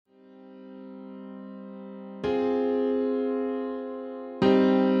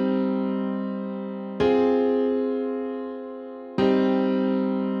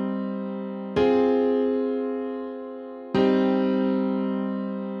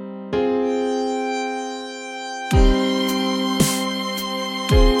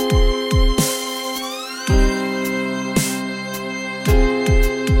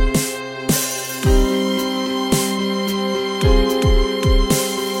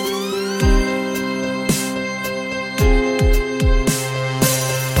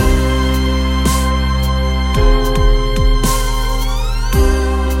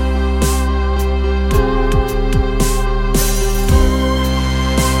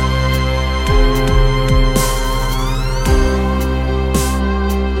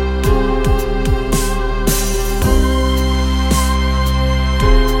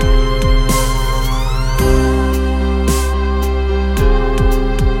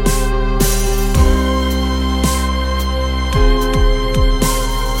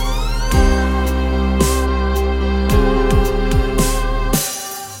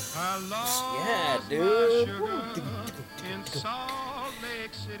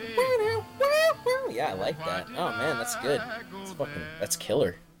Yeah, I like that. Oh man, that's good. That's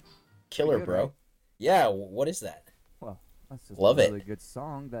killer. Pretty Killer, good, right? bro. Yeah, what is that? Well, that's just a Love it. really good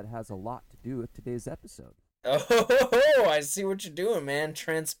song that has a lot to do with today's episode. Oh, I see what you're doing, man.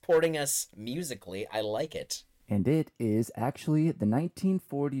 Transporting us musically. I like it. And it is actually the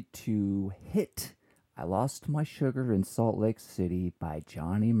 1942 hit I Lost My Sugar in Salt Lake City by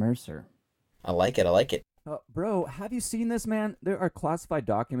Johnny Mercer. I like it. I like it. Bro, have you seen this, man? There are classified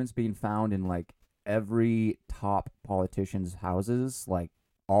documents being found in like every top politician's houses, like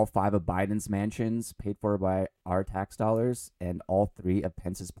all five of Biden's mansions paid for by our tax dollars, and all three of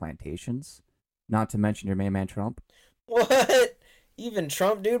Pence's plantations. Not to mention your main man Trump. What? Even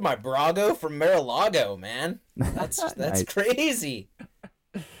Trump, dude, my Brago from Mar-a-Lago, man. That's Nice. crazy.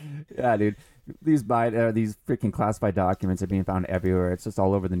 Yeah, dude. These freaking classified documents are being found everywhere. It's just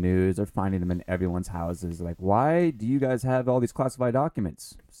all over the news. They're finding them in everyone's houses. Like, why do you guys have all these classified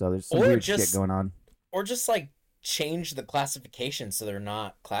documents? So there's some Or weird shit just going on. or just like change the classification so they're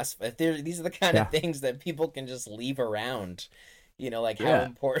not classified. These are the kind of Yeah, things that people can just leave around. Like how yeah.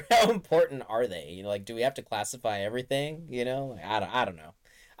 important how important are they? Like do we have to classify everything? Like, I don't know.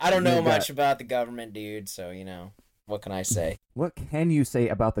 I don't You know got. much about the government, dude. So what can I say? What can you say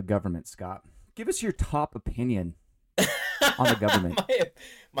about the government, Scott? Give us your top opinion on the government.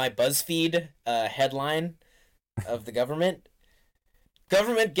 my BuzzFeed headline of the government: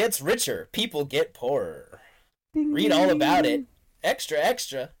 Government gets richer, people get poorer. Ding, Read ding, all ding, about it. ding. Extra,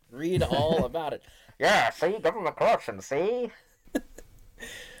 extra. Read all about it. Yeah, see, government corruption, see?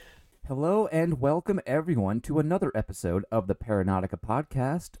 Hello and welcome everyone to another episode of the Paranautica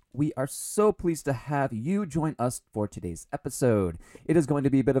podcast. We are so pleased to have you join us for today's episode. It is going to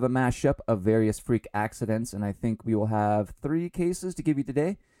be a bit of a mashup of various freak accidents, and I think we will have 3 cases to give you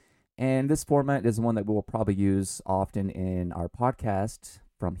today. And this format is one that we will probably use often in our podcast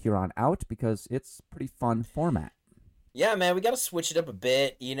from here on out because it's a pretty fun format. Yeah, man, we gotta switch it up a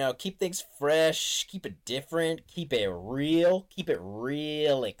bit. Keep things fresh, keep it different, keep it real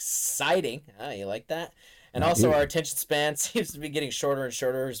exciting. Ah, you like that? And I also, do. our attention span seems to be getting shorter and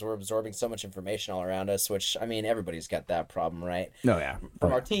shorter as we're absorbing so much information all around us, which, I mean, everybody's got that problem, right? Oh, yeah. Oh,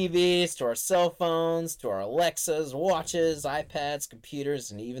 From our yeah. TVs to our cell phones to our Alexas, watches, iPads,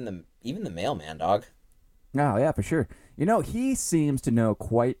 computers, and even the mailman, dog. Oh, yeah, for sure. He seems to know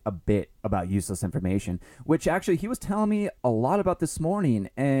quite a bit about useless information, which actually he was telling me a lot about this morning,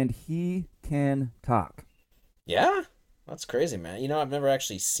 and he can talk. Yeah? That's crazy, man. I've never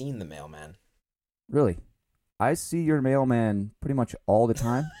actually seen the mailman. Really. I see your mailman pretty much all the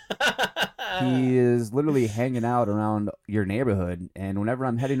time. He is literally hanging out around your neighborhood, and whenever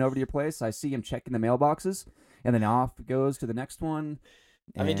I'm heading over to your place, I see him checking the mailboxes, and then off goes to the next one,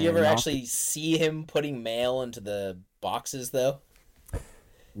 I mean, do you ever and off. actually see him putting mail into the boxes, though?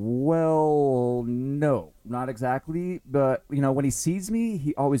 Well, no, not exactly. But, when he sees me,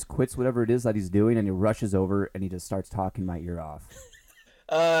 he always quits whatever it is that he's doing and he rushes over and he just starts talking my ear off.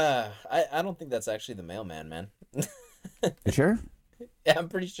 I don't think that's actually the mailman, man. You sure? Yeah, I'm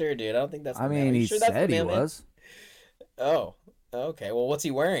pretty sure, dude. I don't think that's I the mailman. mean, You he sure that's the said he mailman? was. Oh, okay. Well, what's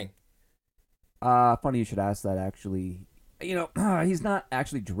he wearing? Funny you should ask that, actually. He's not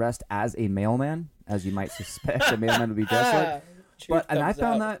actually dressed as a mailman, as you might suspect a mailman would be dressed like. Truth And I comes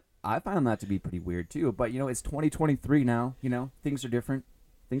found out. that to be pretty weird too. But it's 2023 now. Things are different.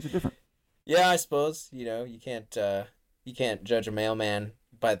 Things are different. Yeah, I suppose. You can't judge a mailman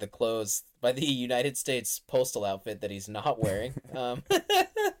by the clothes, by the United States postal outfit that he's not wearing. But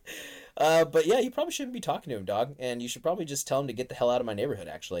yeah, you probably shouldn't be talking to him, dog. And you should probably just tell him to get the hell out of my neighborhood,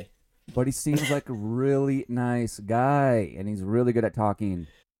 actually. But he seems like a really nice guy, and he's really good at talking.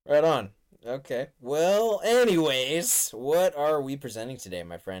 Right on. Okay. Well, anyways, what are we presenting today,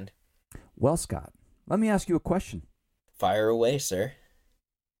 my friend? Well, Scott, let me ask you a question. Fire away, sir.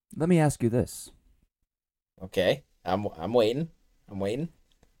 Let me ask you this. Okay. I'm waiting. I'm waiting.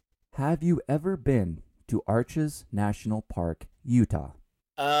 Have you ever been to Arches National Park, Utah?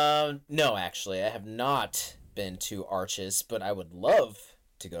 No, actually, I have not been to Arches, but I would love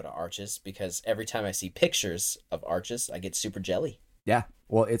to go to Arches because every time I see pictures of Arches, I get super jelly. Yeah,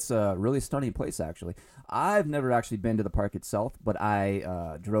 well, it's a really stunning place, actually. I've never actually been to the park itself, but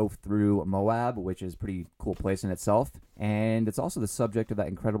I drove through Moab, which is a pretty cool place in itself. And it's also the subject of that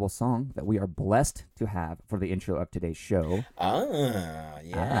incredible song that we are blessed to have for the intro of today's show. Ah,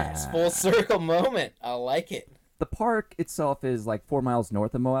 yes. Ah. Full circle moment. I like it. The park itself is like 4 miles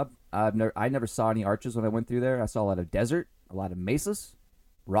north of Moab. I never saw any arches when I went through there. I saw a lot of desert, a lot of mesas,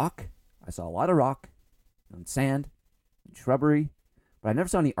 rock. I saw a lot of rock and sand and shrubbery, but I never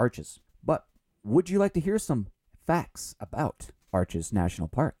saw any arches. But would you like to hear some facts about Arches National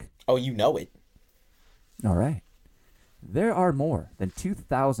Park. Oh, you know it. All right. There are more than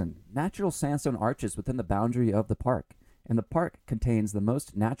 2,000 natural sandstone arches within the boundary of the park, and the park contains the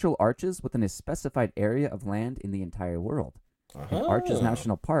most natural arches within a specified area of land in the entire world. And Arches Oh.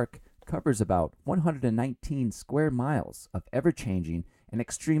 National Park covers about 119 square miles of ever-changing and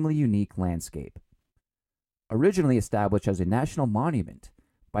extremely unique landscape. Originally established as a national monument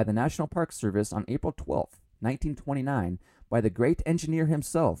by the National Park Service on April 12th, 1929, by the great engineer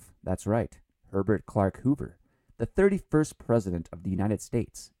himself, that's right, Herbert Clark Hoover, the 31st President of the United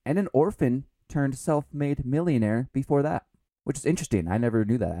States, and an orphan turned self-made millionaire before that, which is interesting. I never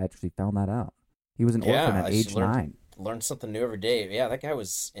knew that. I actually found that out. He was an orphan Yeah, at age 9. learn something new every day. Yeah, that guy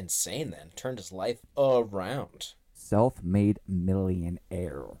was insane then. Turned his life around. Self-made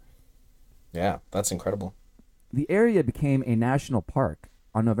millionaire. Yeah, that's incredible. The area became a national park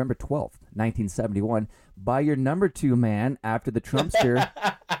on November 12th, 1971, by your number 2 man after the Trumpster,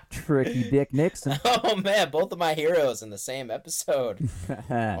 Tricky Dick Nixon. Oh man, both of my heroes in the same episode.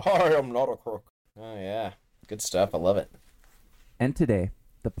 I am not a crook. Oh yeah, good stuff. I love it. And today,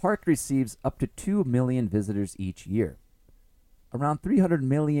 the park receives up to 2 million visitors each year. Around 300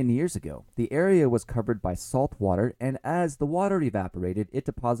 million years ago, the area was covered by salt water, and as the water evaporated, it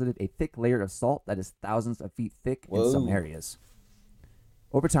deposited a thick layer of salt that is thousands of feet thick in some Whoa. areas.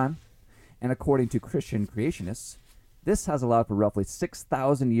 Over time, and according to Christian creationists, this has allowed for roughly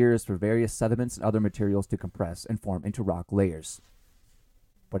 6,000 years for various sediments and other materials to compress and form into rock layers.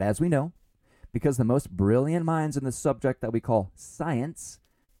 But as we know, because the most brilliant minds in the subject that we call science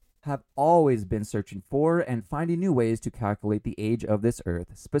have always been searching for and finding new ways to calculate the age of this Earth,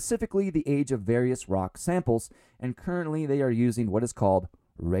 specifically the age of various rock samples, and currently they are using what is called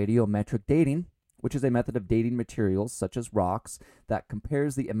radiometric dating, which is a method of dating materials such as rocks that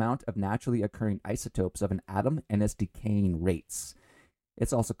compares the amount of naturally occurring isotopes of an atom and its decaying rates.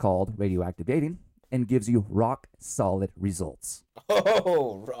 It's also called radioactive dating and gives you rock solid results.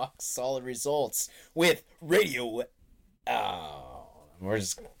 Oh, rock solid results with radio. Oh, we're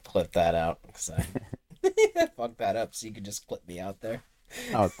just gonna clip that out because I fucked that up. So you could just clip me out there.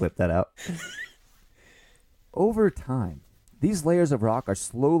 I'll clip that out. Over time, these layers of rock are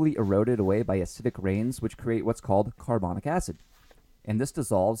slowly eroded away by acidic rains, which create what's called carbonic acid. And this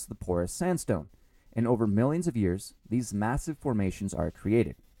dissolves the porous sandstone. And over millions of years, these massive formations are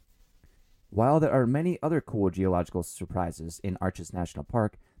created. While there are many other cool geological surprises in Arches National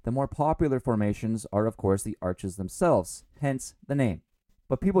Park, the more popular formations are, of course, the arches themselves, hence the name.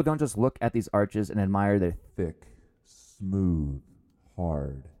 But people don't just look at these arches and admire their thick, smooth,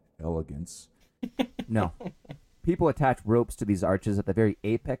 hard elegance. No. People attach ropes to these arches at the very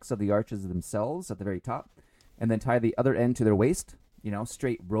apex of the arches themselves, at the very top, and then tie the other end to their waist.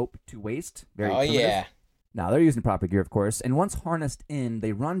 Straight rope to waist. Very primitive. Yeah. Now, they're using proper gear, of course, and once harnessed in,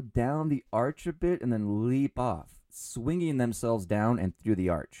 they run down the arch a bit and then leap off, swinging themselves down and through the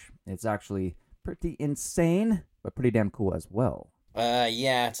arch. It's actually pretty insane, but pretty damn cool as well.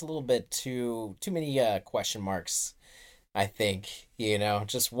 Yeah, it's a little bit too many question marks. I think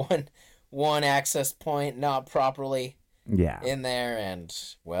just one access point not properly Yeah. in there, and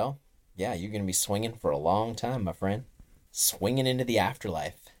well, yeah, you're gonna be swinging for a long time, my friend. Swinging into the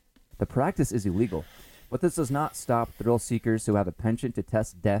afterlife. The practice is illegal, but this does not stop thrill seekers who have a penchant to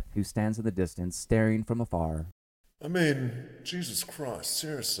test death who stands in the distance, staring from afar. I mean, Jesus Christ,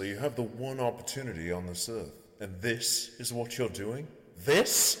 seriously, you have the one opportunity on this earth, and this is what you're doing?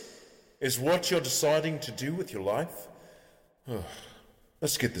 This is what you're deciding to do with your life?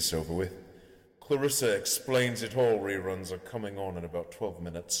 Let's get this over with. Clarissa Explains It All reruns are coming on in about 12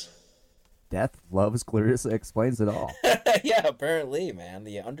 minutes. Death loves Clarissa Explains It All. Yeah, apparently, man.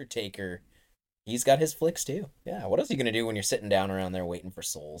 The Undertaker, he's got his flicks too. Yeah, what else are you gonna do when you're sitting down around there waiting for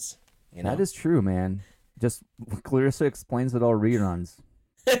souls? That is true, man. Just Clarissa Explains It All reruns.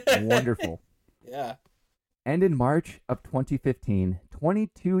 Wonderful. Yeah. And in March of 2015,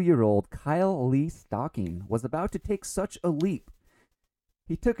 22-year-old Kyle Lee Stocking was about to take such a leap.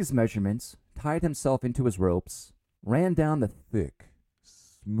 He took his measurements, tied himself into his ropes, ran down the thick,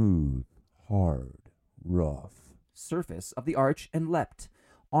 smooth, hard, rough surface of the arch and leapt,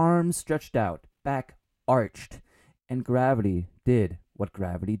 arms stretched out, back arched, and gravity did what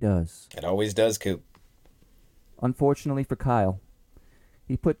gravity does. It always does, Coop. Unfortunately for Kyle,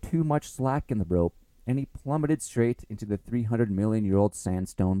 he put too much slack in the rope, and he plummeted straight into the 300-million-year-old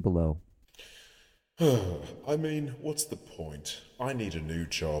sandstone below. I mean, what's the point? I need a new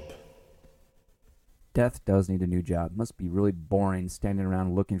job. Death does need a new job. It must be really boring standing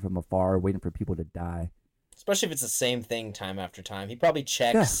around looking from afar, waiting for people to die. Especially if it's the same thing time after time. He probably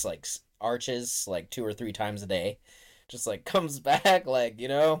checks like arches like 2 or 3 times a day just like comes back like,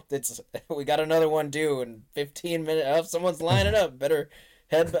 we got another one due in 15 minutes. Oh, someone's lining up. Better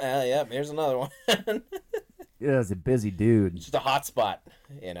head back. Yeah, here's another one. Yeah, it's a busy dude. Just a hot spot,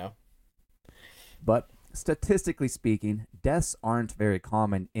 you know. But statistically speaking, deaths aren't very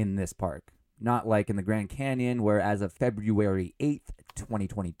common in this park. Not like in the Grand Canyon, where as of February 8th,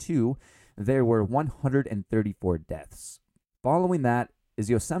 2022, there were 134 deaths. Following that is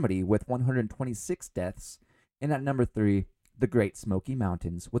Yosemite with 126 deaths, and at number 3, the Great Smoky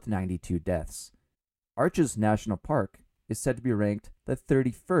Mountains with 92 deaths. Arches National Park is said to be ranked the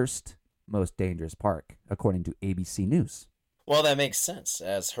 31st most dangerous park, according to ABC News. Well, that makes sense,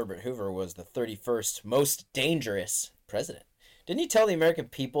 as Herbert Hoover was the 31st most dangerous president. Didn't he tell the American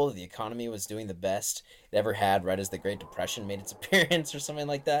people that the economy was doing the best it ever had right as the Great Depression made its appearance or something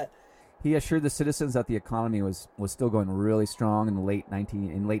like that? He assured the citizens that the economy was still going really strong in late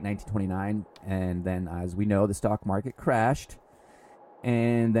 1929, and then, as we know, the stock market crashed,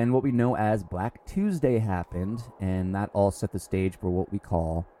 and then what we know as Black Tuesday happened, and that all set the stage for what we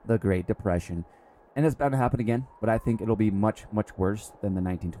call the Great Depression. And it's bound to happen again, but I think it'll be much, much worse than the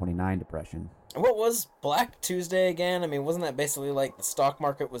 1929 Depression. What was Black Tuesday again? I mean, wasn't that basically like the stock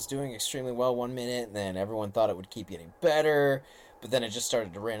market was doing extremely well one minute, and then everyone thought it would keep getting better, but then it just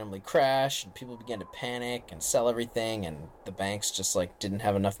started to randomly crash, and people began to panic and sell everything, and the banks just like didn't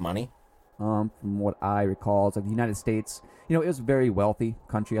have enough money? From what I recall, it's like the United States, it was a very wealthy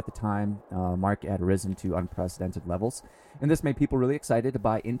country at the time. Market had risen to unprecedented levels, and this made people really excited to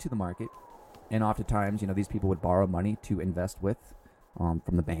buy into the market. And oftentimes, these people would borrow money to invest with, from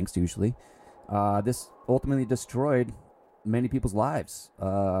the banks usually. This ultimately destroyed many people's lives.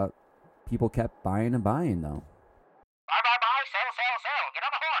 People kept buying and buying, though. Buy, sell. Get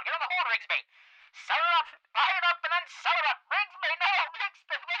on the horn, Rigsby. Sell it up, buy it up, and then sell it up. Rigsby, no,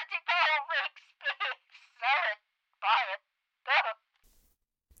 Rigsby, where'd you go, Rigsby? Sell it, buy it,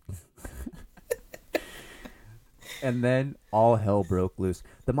 And then all hell broke loose.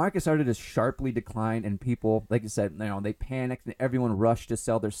 The market started to sharply decline, and people, like you said, they panicked, and everyone rushed to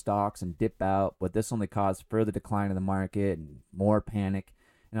sell their stocks and dip out. But this only caused further decline in the market and more panic.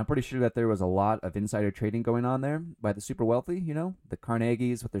 And I'm pretty sure that there was a lot of insider trading going on there by the super wealthy. The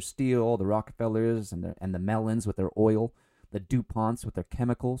Carnegies with their steel, the Rockefellers and the Mellons with their oil, the DuPonts with their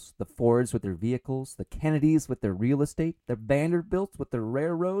chemicals, the Fords with their vehicles, the Kennedys with their real estate, the Vanderbilts with their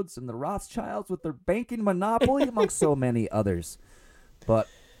railroads, and the Rothschilds with their banking monopoly, among so many others. But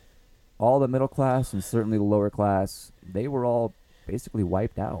all the middle class and certainly the lower class, they were all basically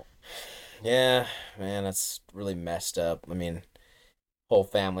wiped out. Yeah, man, that's really messed up. I mean, whole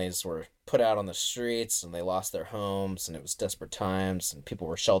families were put out on the streets, and they lost their homes, and it was desperate times, and people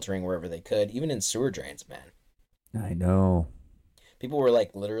were sheltering wherever they could, even in sewer drains, man. I know. People were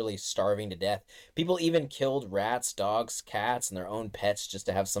like literally starving to death. People even killed rats, dogs, cats, and their own pets just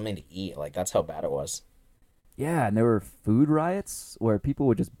to have something to eat. Like, that's how bad it was. Yeah, and there were food riots where people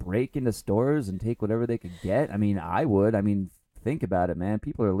would just break into stores and take whatever they could get. I mean, I would. I mean, think about it, man.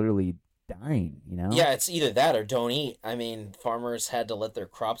 People are literally dying, Yeah, it's either that or don't eat. I mean, farmers had to let their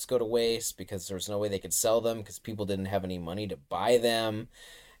crops go to waste because there was no way they could sell them because people didn't have any money to buy them.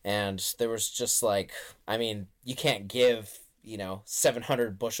 And there was just like, I mean, you can't give,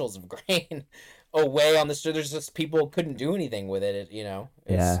 700 bushels of grain away on the street. There's just people couldn't do anything with it.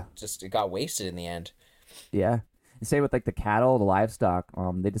 It got wasted in the end. Yeah. And say with like the cattle, the livestock,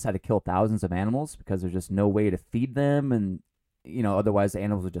 they just had to kill thousands of animals because there's just no way to feed them. And, otherwise the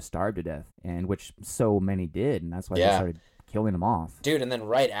animals would just starve to death, and which so many did. And that's why they started killing them off. Dude, and then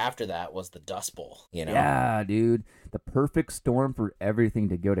right after that was the Dust Bowl, Yeah, dude. The perfect storm for everything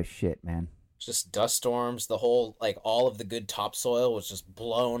to go to shit, man. Just dust storms, the whole, like, all of the good topsoil was just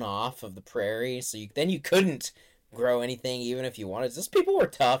blown off of the prairie, so you couldn't grow anything even if you wanted. Just people were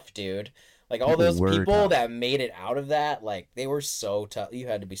tough, dude. Like, all those people that made it out of that, like, they were so tough. You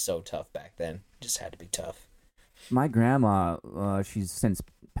had to be so tough back then. You just had to be tough. My grandma, she's since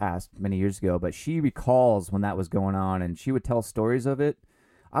passed many years ago, but she recalls when that was going on, and she would tell stories of it.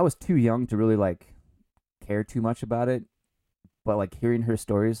 I was too young to really, like, care too much about it, but, like, hearing her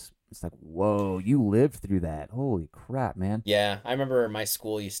stories, it's like, whoa, you lived through that. Holy crap, man. Yeah, I remember my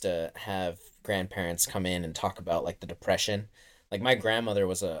school used to have grandparents come in and talk about, like, the Depression. Like, my grandmother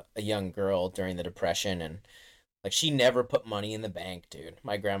was a young girl during the Depression, and, like, she never put money in the bank, dude.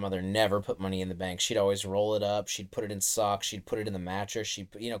 My grandmother never put money in the bank. She'd always roll it up. She'd put it in socks. She'd put it in the mattress.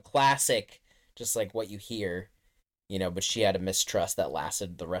 Classic, just like what you hear, but she had a mistrust that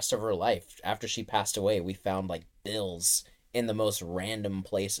lasted the rest of her life. After she passed away, we found, like, bills in the most random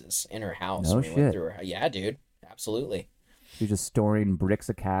places in her house. No shit. Went through her. Yeah, dude. Absolutely. She was just storing bricks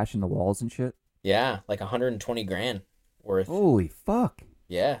of cash in the walls and shit. Yeah, like 120 grand. worth. Holy fuck.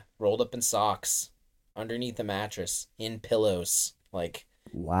 Yeah, rolled up in socks, underneath the mattress, in pillows. Like,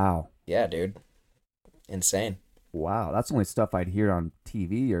 Wow. yeah, dude, insane. Wow. That's only stuff I'd hear on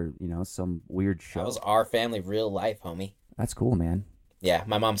TV or, some weird That was show. our family real life, homie. That's cool, man. Yeah,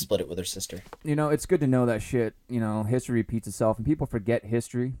 my mom split it with her sister. It's good to know that shit. History repeats itself and people forget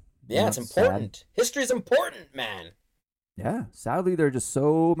history. Yeah, it's It's sad. important. History's important, man. Yeah. Sadly, there are just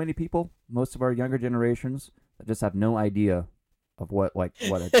so many people, most of our younger generations, that just have no idea of what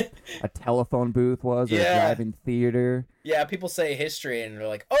a telephone booth was or a Yeah. drive-in theater. Yeah, people say history and they're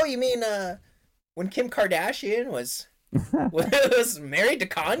like, "Oh, you mean when Kim Kardashian was married to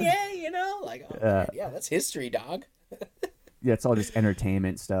Kanye?" Like, oh, man, yeah, that's history, dog. Yeah, it's all just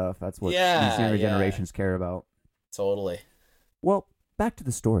entertainment stuff. That's what Yeah, these younger yeah. generations care about. Totally. Well, back to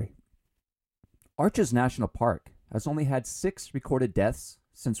the story. Arches National Park has only had 6 recorded deaths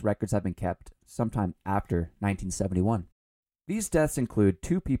since records have been kept sometime after 1971. These deaths include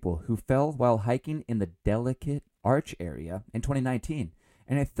 2 people who fell while hiking in the Delicate Arch area in 2019,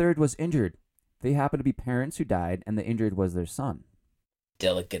 and a third was injured. They happen to be parents who died, and the injured was their son.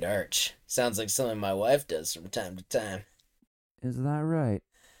 Delicate arch. Sounds like something my wife does from time to time. Is that right?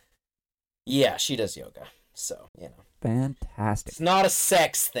 Yeah, she does yoga. So, Fantastic. it's not a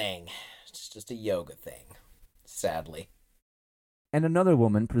sex thing. It's just a yoga thing. Sadly. And another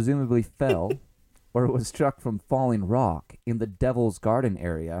woman presumably fell or was struck from falling rock in the Devil's Garden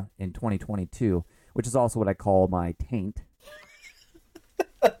area in 2022, which is also what I call my taint.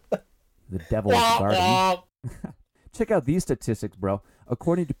 The Devil's Garden. Check out these statistics, bro.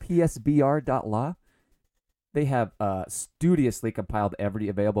 According to psbr.law, they have studiously compiled every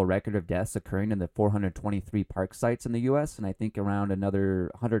available record of deaths occurring in the 423 park sites in the U.S., and I think around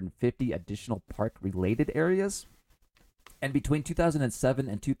another 150 additional park-related areas. And between 2007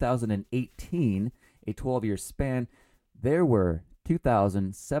 and 2018, a 12-year span, there were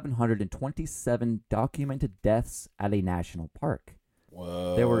 2,727 documented deaths at a national park.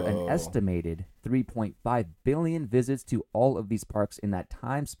 Whoa. There were an estimated 3.5 billion visits to all of these parks in that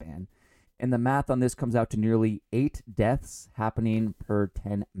time span, and the math on this comes out to nearly 8 deaths happening per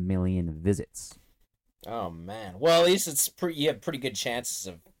 10 million visits. Oh, man. Well, at least you have pretty good chances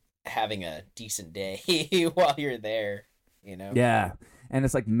of having a decent day while you're there, Yeah, and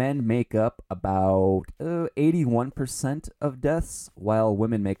it's like men make up about 81% of deaths, while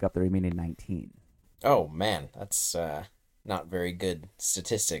women make up the remaining 19. Oh, man. That's not very good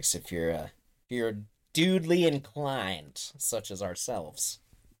statistics if you're dudely inclined, such as ourselves.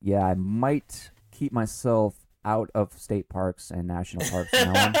 Yeah, I might keep myself out of state parks and national parks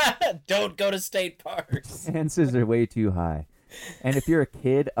now on. Don't go to state parks. Chances are way too high. And if you're a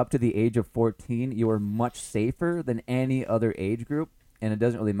kid up to the age of 14, you are much safer than any other age group. And it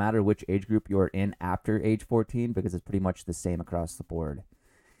doesn't really matter which age group you're in after age 14 because it's pretty much the same across the board.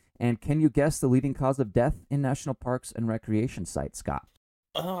 And can you guess the leading cause of death in national parks and recreation sites, Scott?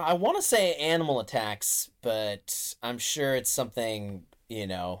 I want to say animal attacks, but I'm sure it's something,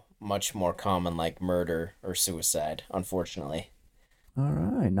 much more common like murder or suicide, unfortunately. All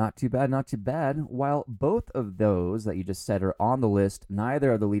right, not too bad, not too bad. While both of those that you just said are on the list,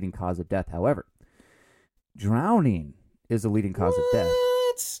 neither are the leading cause of death, however. Drowning is the leading cause of death.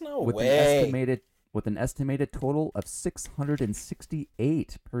 What? No with way. An estimated total of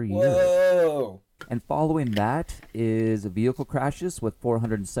 668 per year. Whoa. And following that is vehicle crashes with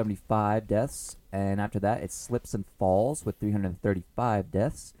 475 deaths. And after that, it's slips and falls with 335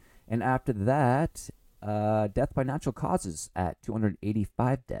 deaths. And after that, death by natural causes at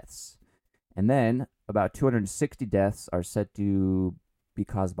 285 deaths. And then about 260 deaths are said to be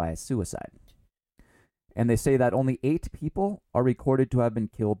caused by a suicide. And they say that only 8 people are recorded to have been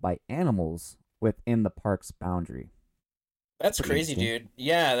killed by animals within the park's boundary. That's Pretty crazy, interesting. dude.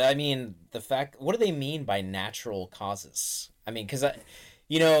 Yeah, I mean, what do they mean by natural causes? I mean, because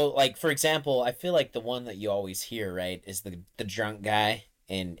like for example, I feel like the one that you always hear, right, is the drunk guy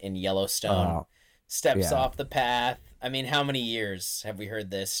in Yellowstone steps yeah. off the path. I mean, how many years have we heard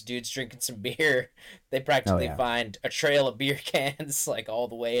this? Dude's drinking some beer. They practically yeah. find a trail of beer cans, like all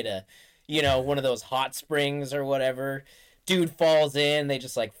the way to, one of those hot springs or whatever. Dude falls in. They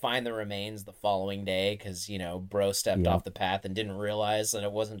just like find the remains the following day because bro stepped off the path and didn't realize that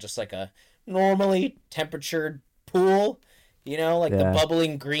it wasn't just like a normally temperatured pool. The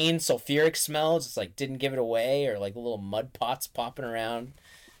bubbling green sulfuric smell just like didn't give it away, or like little mud pots popping around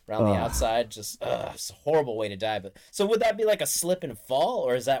the outside. Just it's a horrible way to die. But so would that be like a slip and fall,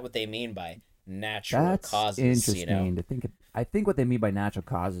 or is that what they mean by natural That's causes? interesting to think of. I think what they mean by natural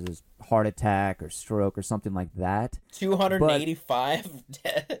causes is heart attack or stroke or something like that. But 285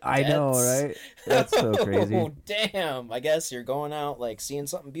 I know, deaths. right? That's so crazy. Oh, damn. I guess you're going out like seeing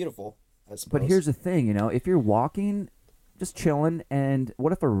something beautiful, I But suppose. here's the thing, if you're walking, just chilling, and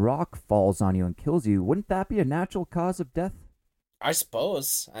what if a rock falls on you and kills you? Wouldn't that be a natural cause of death? I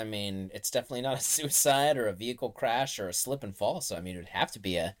suppose. I mean, it's definitely not a suicide or a vehicle crash or a slip and fall, so I mean, it would have to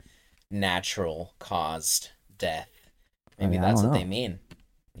be a natural caused death. I Maybe mean, I that's don't what they know. mean,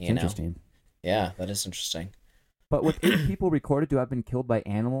 It's you know? interesting. Yeah, that is interesting. But with 8 people recorded to have been killed by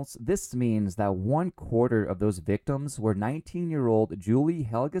animals, this means that 1/4 of those victims were 19-year-old Julie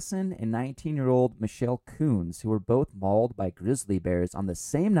Helgeson and 19-year-old Michelle Coons, who were both mauled by grizzly bears on the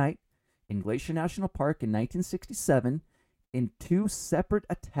same night in Glacier National Park in 1967 in 2 separate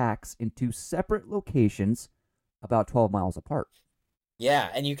attacks in 2 separate locations about 12 miles apart.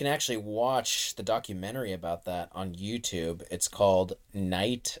 Yeah, and you can actually watch the documentary about that on YouTube. It's called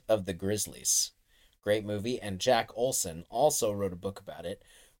Night of the Grizzlies. Great movie, and Jack Olson also wrote a book about it,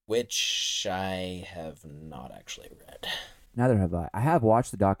 which I have not actually read. Neither have I. I have watched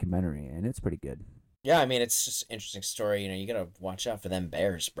the documentary, and it's pretty good. Yeah, I mean, it's just an interesting story. You gotta watch out for them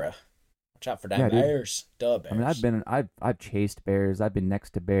bears, bro. Watch out for them Yeah, dude. bears. Duh, I mean, bears. I've chased bears. I've been next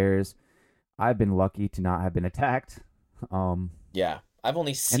to bears. I've been lucky to not have been attacked. Um, Yeah, I've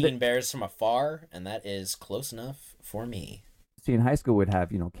only and seen bears from afar, and that is close enough for me. see, in high school, we'd have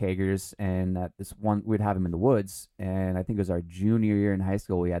kegers, and at this one, we'd have them in the woods. And I think it was our junior year in high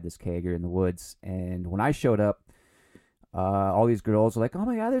school, we had this keger in the woods. And when I showed up, all these girls were like, "Oh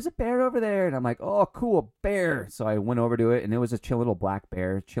my god, there's a bear over there!" And I'm like, "Oh, cool, bear!" So I went over to it, and it was a chill little black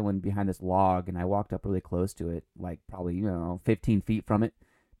bear chilling behind this log. And I walked up really close to it, like probably 15 feet from it.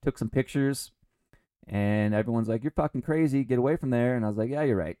 Took some pictures, and everyone's like, "You're fucking crazy! Get away from there!" And I was like, "Yeah,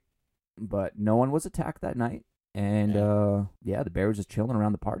 you're right." But no one was attacked that night, and Yeah. yeah, the bear was just chilling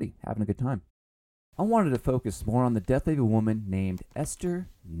around the party, having a good time. I wanted to focus more on the death of a woman named Esther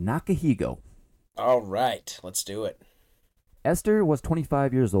Nakahigo. All right, let's do it. Esther was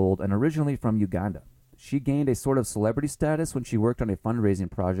 25 years old and originally from Uganda. She gained a sort of celebrity status when she worked on a fundraising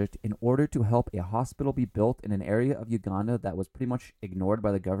project in order to help a hospital be built in an area of Uganda that was pretty much ignored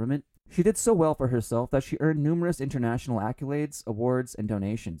by the government. She did so well for herself that she earned numerous international accolades, awards, and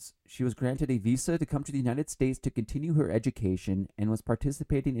donations. She was granted a visa to come to the United States to continue her education and was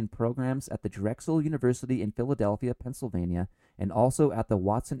participating in programs at the Drexel University in Philadelphia, Pennsylvania, and also at the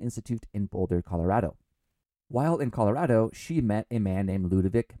Watson Institute in Boulder, Colorado. While in Colorado, she met a man named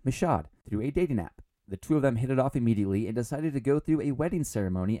Ludovic Michaud through a dating app. The two of them hit it off immediately and decided to go through a wedding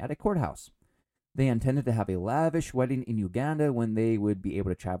ceremony at a courthouse. They intended to have a lavish wedding in Uganda when they would be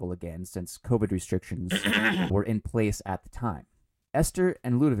able to travel again, since COVID restrictions were in place at the time. Esther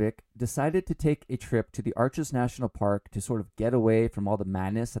and Ludovic decided to take a trip to the Arches National Park to sort of get away from all the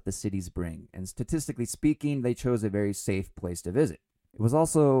madness that the cities bring, and statistically speaking, they chose a very safe place to visit. It was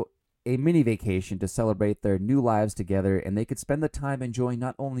also a mini vacation to celebrate their new lives together, and they could spend the time enjoying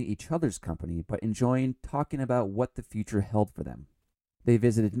not only each other's company, but enjoying talking about what the future held for them. They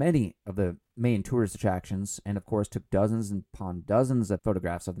visited many of the main tourist attractions, and of course took dozens upon dozens of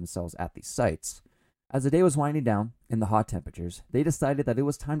photographs of themselves at these sites. As the day was winding down, in the hot temperatures, they decided that it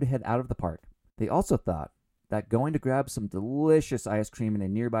was time to head out of the park. They also thought that going to grab some delicious ice cream in a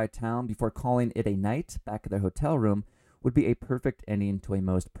nearby town before calling it a night back at their hotel room would be a perfect ending to a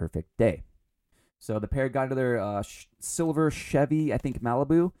most perfect day. So the pair got into their silver Chevy, I think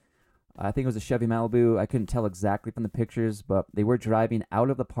Malibu. I think it was a Chevy Malibu. I couldn't tell exactly from the pictures, but they were driving out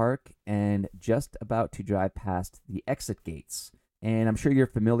of the park and just about to drive past the exit gates. And I'm sure you're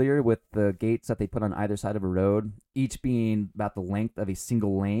familiar with the gates that they put on either side of a road, each being about the length of a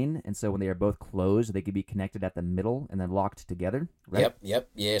single lane. And so when they are both closed, they could be connected at the middle and then locked together, right? Yep,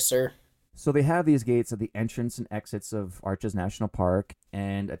 yes, sir. So they have these gates at the entrance and exits of Arches National Park,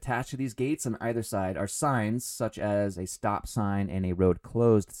 and attached to these gates on either side are signs such as a stop sign and a road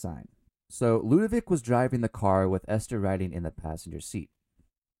closed sign. So Ludovic was driving the car with Esther riding in the passenger seat.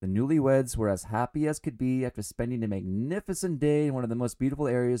 The newlyweds were as happy as could be after spending a magnificent day in one of the most beautiful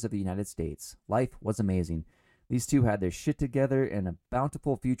areas of the United States. Life was amazing. These two had their shit together and a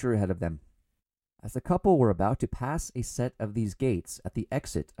bountiful future ahead of them. As the couple were about to pass a set of these gates at the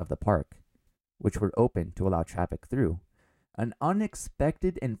exit of the park, which were open to allow traffic through, an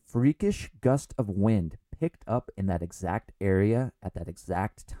unexpected and freakish gust of wind picked up in that exact area at that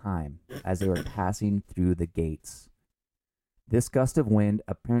exact time as they were passing through the gates. This gust of wind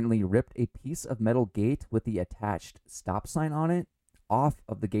apparently ripped a piece of metal gate with the attached stop sign on it off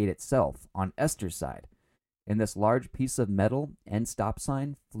of the gate itself on Esther's side. And this large piece of metal and stop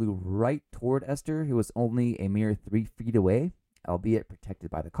sign flew right toward Esther, who was only a mere 3 feet away, albeit protected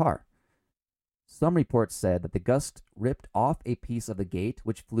by the car. Some reports said that the gust ripped off a piece of the gate,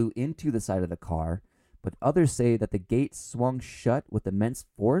 which flew into the side of the car, but others say that the gate swung shut with immense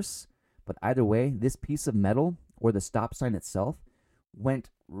force. But either way, this piece of metal, or the stop sign itself, went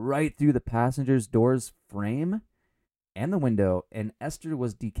right through the passenger's door's frame and the window, and Esther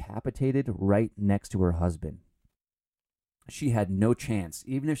was decapitated right next to her husband. She had no chance,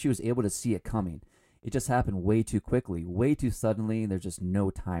 even if she was able to see it coming. It just happened way too quickly, way too suddenly, and there's just no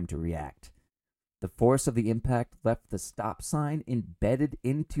time to react. The force of the impact left the stop sign embedded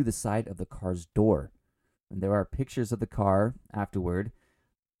into the side of the car's door. And there are pictures of the car afterward,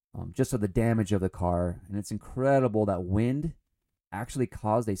 just of the damage of the car. And it's incredible that wind actually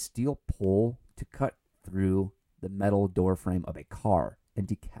caused a steel pole to cut through the metal door frame of a car and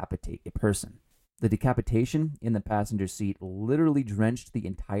decapitate a person. The decapitation in the passenger seat literally drenched the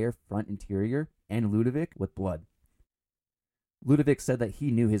entire front interior and Ludovic with blood. Ludovic said that he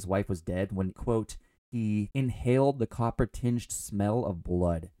knew his wife was dead when, quote, he inhaled the copper-tinged smell of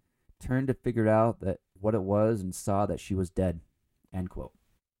blood, turned to figure out that what it was, and saw that she was dead, end quote.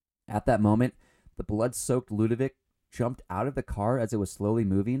 At that moment, the blood-soaked Ludovic jumped out of the car as it was slowly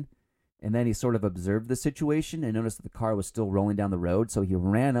moving, and then he sort of observed the situation and noticed that the car was still rolling down the road, so he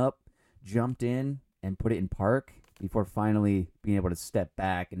ran up, jumped in, and put it in park before finally being able to step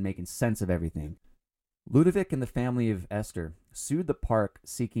back and making sense of everything. Ludovic and the family of Esther sued the park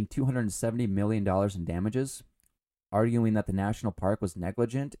seeking $270 million in damages, arguing that the national park was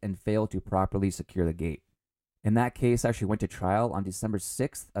negligent and failed to properly secure the gate. And that case actually went to trial on December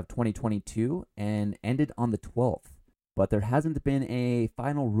 6th of 2022 and ended on the 12th. But there hasn't been a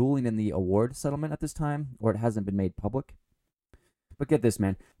final ruling in the award settlement at this time, or it hasn't been made public. But get this,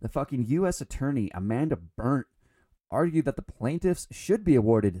 man. The fucking U.S. attorney, Amanda Berndt, argued that the plaintiffs should be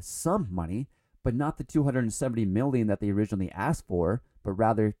awarded some money, but not the $270 million that they originally asked for, but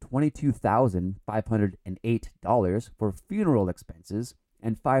rather $22,508 for funeral expenses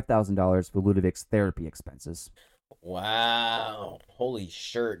and $5,000 for Ludovic's therapy expenses. Wow. Holy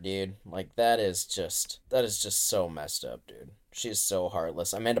shirt, dude. Like, that is just so messed up, dude. She's so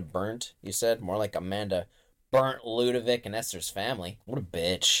heartless. Amanda Berndt, you said? More like Amanda Burnt Ludovic and Esther's family. What a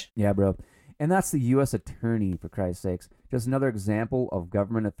bitch. Yeah, bro. And that's the U.S. attorney, for Christ's sakes. Just another example of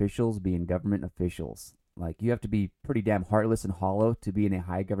government officials being government officials. Like, you have to be pretty damn heartless and hollow to be in a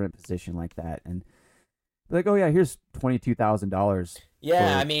high government position like that. And they're like, oh, yeah, here's $22,000.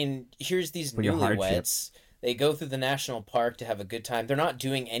 Yeah, I mean, here's these for your hardship. newlyweds. They go through the national park to have a good time. They're not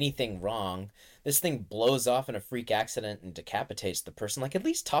doing anything wrong. This thing blows off in a freak accident and decapitates the person. Like, at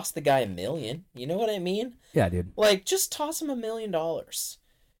least toss the guy $1 million. You know what I mean? Yeah, dude. Like, just toss him $1 million.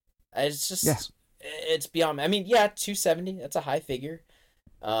 It's just, it's beyond. I mean, yeah, 270. That's a high figure.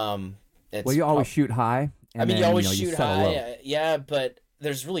 Well, you always shoot high. And you then, always you shoot settle high. low. Yeah, but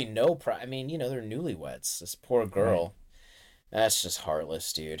there's really no. I mean, they're newlyweds. This poor girl. Right. That's just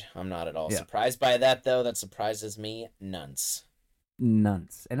heartless, dude. I'm not at all surprised by that, though. That surprises me nunts. And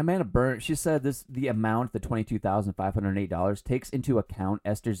Amanda Berndt, she said the amount, the $22,508, takes into account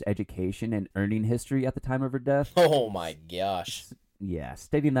Esther's education and earning history at the time of her death. Oh my gosh. Yeah,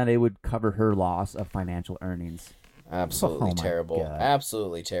 stating that it would cover her loss of financial earnings. Absolutely terrible.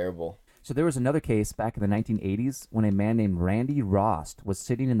 Absolutely terrible. So there was another case back in the 1980s when a man named Randy Rost was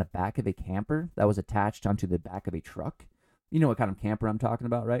sitting in the back of a camper that was attached onto the back of a truck. You know what kind of camper I'm talking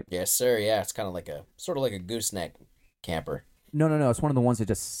about, right? Yes, sir. Yeah, it's kind of like a gooseneck camper. No. It's one of the ones that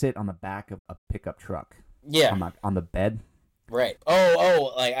just sit on the back of a pickup truck. Yeah. On the bed. Right.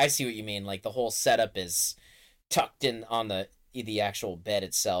 Oh, like I see what you mean. Like the whole setup is tucked in on the actual bed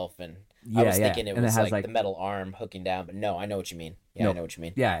itself, and I was thinking it was like the metal arm hooking down, but no, I know what you mean. Yeah, I know what you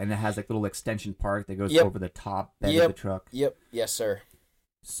mean. Yeah, and it has like little extension part that goes over the top bed of the truck. Yep. Yes, sir.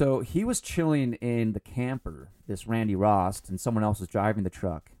 So he was chilling in the camper, this Randy Rost, and someone else was driving the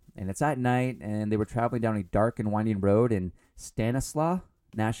truck. And it's at night, and they were traveling down a dark and winding road in Stanislaus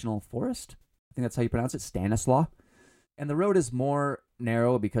National Forest. I think that's how you pronounce it, Stanislaus. And the road is more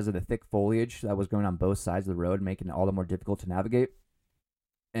narrow because of the thick foliage that was growing on both sides of the road, making it all the more difficult to navigate.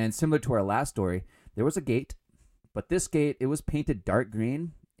 And similar to our last story, there was a gate, but this gate, it was painted dark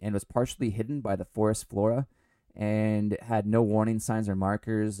green and was partially hidden by the forest flora, and it had no warning signs or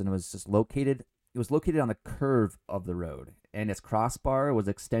markers, and it was located on the curve of the road, and its crossbar was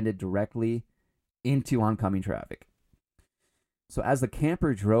extended directly into oncoming traffic. So as the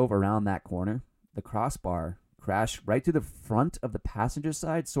camper drove around that corner, the crossbar crashed right to the front of the passenger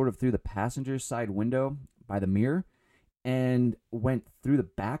side, sort of through the passenger side window by the mirror, and went through the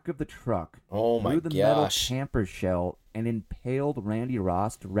back of the truck, Oh my through the metal gosh. camper shell, and impaled Randy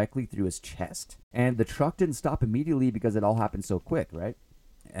Ross directly through his chest. And the truck didn't stop immediately because it all happened so quick, right?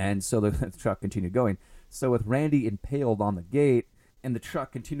 And so the truck continued going. So with Randy impaled on the gate and the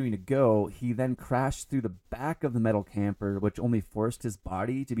truck continuing to go, he then crashed through the back of the metal camper, which only forced his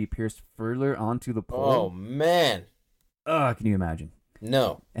body to be pierced further onto the Oh pole. man. Can you imagine?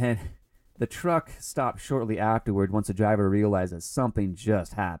 No. And the truck stopped shortly afterward once the driver realized that something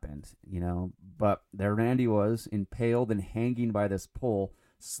just happened, But there Randy was, impaled and hanging by this pole,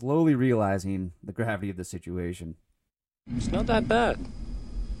 slowly realizing the gravity of the situation. It's not that bad.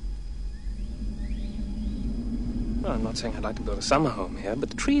 Well, I'm not saying I'd like to build a summer home here, but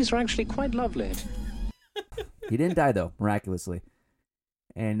the trees are actually quite lovely. He didn't die, though, miraculously.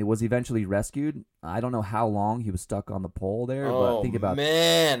 And was eventually rescued. I don't know how long he was stuck on the pole there, but think about...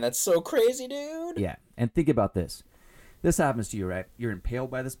 man, that's so crazy, dude. Yeah, and think about this. This happens to you, right? You're impaled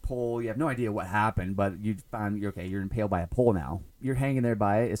by this pole. You have no idea what happened, but you find you're impaled by a pole now. You're hanging there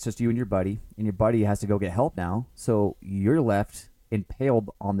by it. It's just you and your buddy has to go get help now. So you're left impaled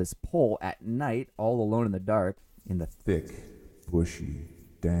on this pole at night, all alone in the dark, in the Thick, bushy,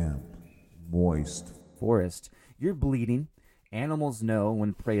 damp, moist forest. You're bleeding. Animals know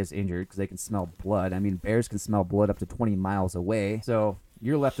when prey is injured because they can smell blood. I mean, bears can smell blood up to 20 miles away. So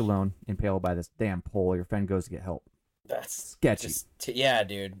you're left alone, impaled by this damn pole. Your friend goes to get help. That's sketchy. Yeah,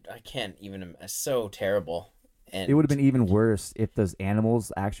 dude. I can't even. It's so terrible. And It would have been even worse if those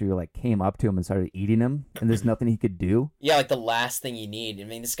animals actually came up to him and started eating him, and there's nothing he could do. yeah, like the last thing you need. I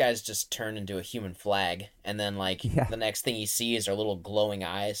mean, this guy's just turned into a human flag, and then Yeah. the next thing he sees are little glowing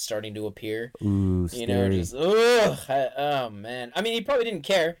eyes starting to appear. Ooh, scary. Just oh man. I mean, he probably didn't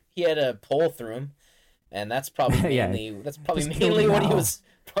care. He had a pole through him, and that's probably Yeah. mainly Just kill me what he now. was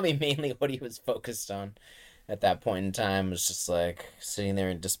focused on at that point in time. Was just sitting there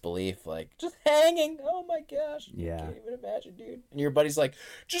in disbelief, just hanging. Oh my gosh. Yeah. I can't even imagine, dude. And your buddy's like,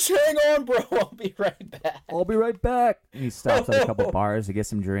 just hang on, bro. I'll be right back. I'll be right back. And he stops at a couple bars to get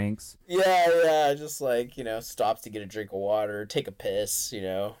some drinks. Yeah, just stops to get a drink of water, take a piss,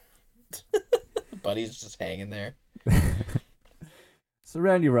 Buddy's just hanging there. So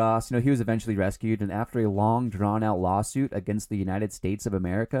Randy Ross, he was eventually rescued, and after a long, drawn-out lawsuit against the United States of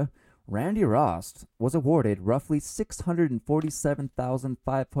America, Randy Ross was awarded roughly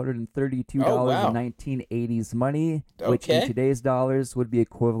 $647,532 Oh, wow. in 1980s money, which in Okay. today's dollars would be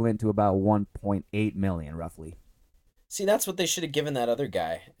equivalent to about $1.8 million, roughly. See, that's what they should have given that other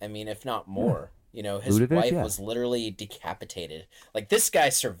guy. I mean, if not more. His Ludovic, wife yeah. was literally decapitated. This guy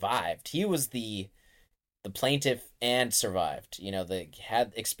survived. He was the plaintiff and survived. They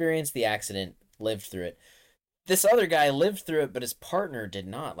had experienced the accident, lived through it. This other guy lived through it, but his partner did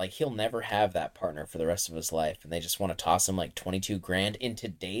not. He'll never have that partner for the rest of his life, and they just want to toss him 22 grand in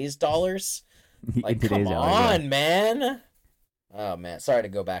today's dollars. In today's Come dollars, on, man. Oh man, sorry to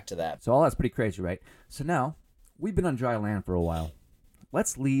go back to that. So all that's pretty crazy, right? So now, we've been on dry land for a while.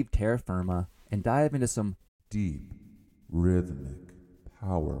 Let's leave terra firma and dive into some deep, rhythmic,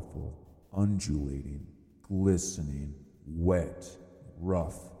 powerful, undulating, glistening, wet,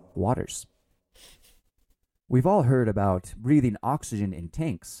 rough. waters. We've all heard about breathing oxygen in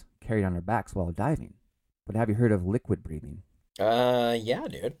tanks carried on our backs while diving. But have you heard of liquid breathing? Yeah,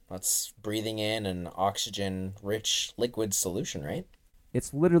 dude. That's breathing in an oxygen-rich liquid solution, right?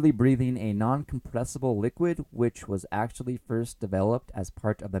 It's literally breathing a non-compressible liquid, which was actually first developed as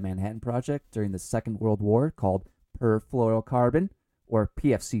part of the Manhattan Project during the Second World War, called perfluorocarbon, or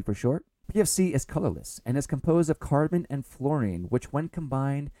PFC for short. PFC is colorless and is composed of carbon and fluorine, which when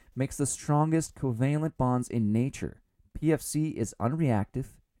combined makes the strongest covalent bonds in nature. PFC is unreactive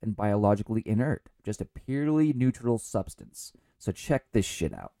and biologically inert, just a purely neutral substance. So check this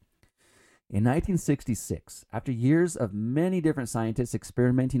shit out. In 1966, after years of many different scientists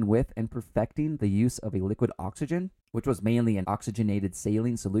experimenting with and perfecting the use of a liquid oxygen, which was mainly an oxygenated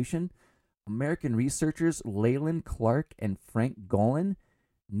saline solution, American researchers Leland Clark and Frank Golan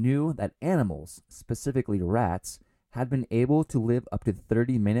knew that animals, specifically rats, had been able to live up to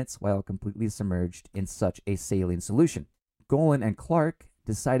 30 minutes while completely submerged in such a saline solution. Golan and Clark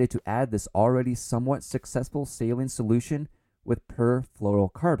decided to add this already somewhat successful saline solution with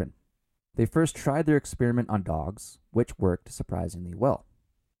perfluorocarbon. They first tried their experiment on dogs, which worked surprisingly well.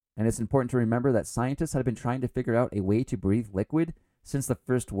 And it's important to remember that scientists had been trying to figure out a way to breathe liquid since the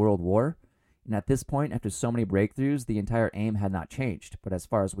First World War, and at this point, after so many breakthroughs, the entire aim had not changed. But as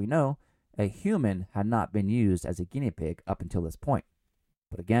far as we know, a human had not been used as a guinea pig up until this point.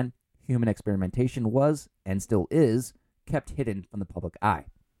 But again, human experimentation was, and still is, kept hidden from the public eye.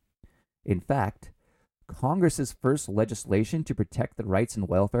 In fact, Congress's first legislation to protect the rights and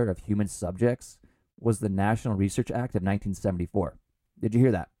welfare of human subjects was the National Research Act of 1974. Did you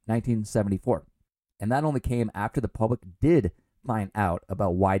hear that? 1974. And that only came after the public did find out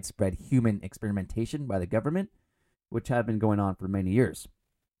about widespread human experimentation by the government, which had been going on for many years.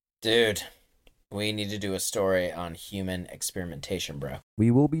 Dude, we need to do a story on human experimentation, bro. We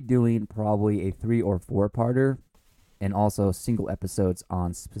will be doing probably a 3 or 4-parter and also single episodes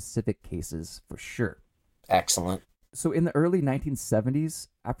on specific cases for sure. Excellent. So in the early 1970s,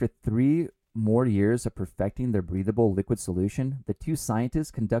 after 3 more years of perfecting their breathable liquid solution, the 2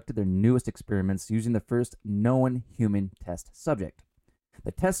 scientists conducted their newest experiments using the first known human test subject.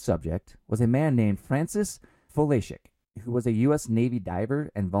 The test subject was a man named Francis Folashik, who was a U.S. Navy diver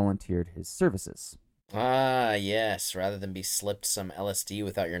and volunteered his services. Ah, yes. Rather than be slipped some LSD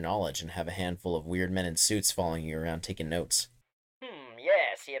without your knowledge and have a handful of weird men in suits following you around taking notes.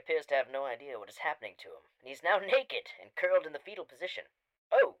 Yes, he appears to have no idea what is happening to him. He's now naked and curled in the fetal position.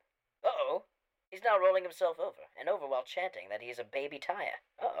 Oh, uh-oh. He's now rolling himself over and over while chanting that he's a baby tire.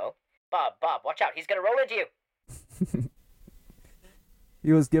 Uh-oh. Bob, watch out. He's gonna roll into you.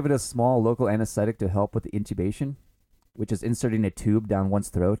 He was given a small local anesthetic to help with the intubation, which is inserting a tube down one's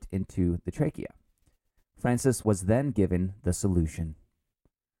throat into the trachea. Francis was then given the solution.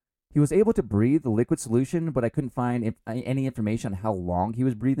 He was able to breathe the liquid solution, but I couldn't find any information on how long he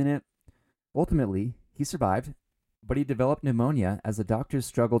was breathing it. Ultimately, he survived, but he developed pneumonia as the doctors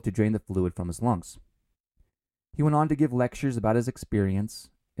struggled to drain the fluid from his lungs. He went on to give lectures about his experience,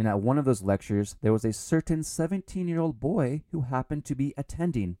 and at one of those lectures, there was a certain 17-year-old boy who happened to be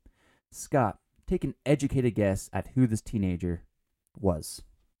attending. Scott, take an educated guess at who this teenager was.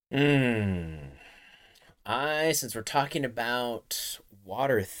 Since we're talking about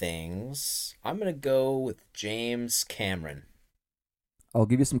water things, I'm going to go with James Cameron. I'll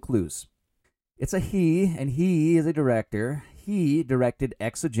give you some clues. It's a he, and he is a director. He directed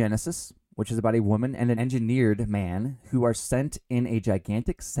Exogenesis, which is about a woman and an engineered man who are sent in a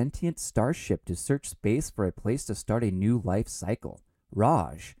gigantic sentient starship to search space for a place to start a new life cycle.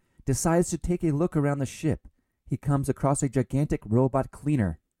 Raj decides to take a look around the ship. He comes across a gigantic robot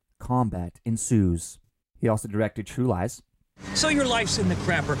cleaner. Combat ensues. He also directed True Lies. So your life's in the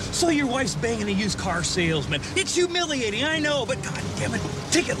crapper. So your wife's banging a used car salesman. It's humiliating, I know, but God damn it,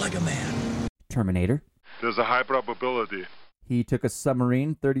 take it like a man. Terminator. There's a high probability. He took a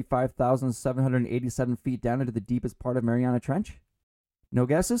submarine 35,787 feet down into the deepest part of Mariana Trench. No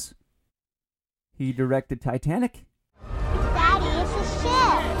guesses? He directed Titanic. Daddy, it's a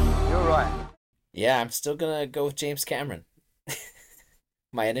ship. You're right. Yeah, I'm still going to go with James Cameron.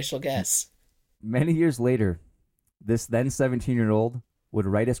 My initial guess. Many years later, this then 17-year-old would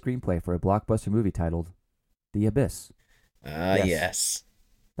write a screenplay for a blockbuster movie titled The Abyss. Yes.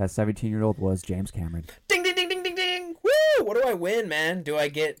 That 17-year-old was James Cameron. Ding, ding, ding, ding, ding, ding. Woo! What do I win, man? Do I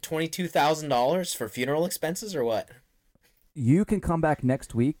get $22,000 for funeral expenses or what? You can come back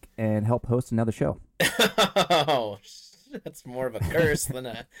next week and help host another show. Oh, that's more of a curse than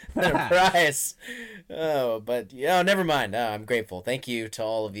a prize. Oh, but never mind. I'm grateful. Thank you to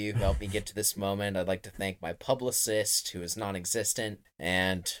all of you who helped me get to this moment. I'd like to thank my publicist, who is non-existent,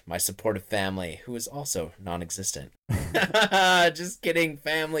 and my supportive family, who is also non-existent. Just kidding,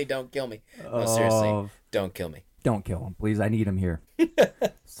 family. Don't kill me. No, seriously, don't kill me. Don't kill him, please. I need him here.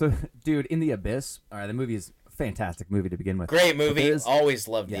 So, dude, In the Abyss. All right, the movie is a fantastic movie to begin with. Great movie. Always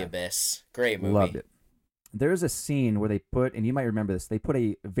loved The Abyss. Great movie. Loved it. There's a scene where they put, and you might remember this, they put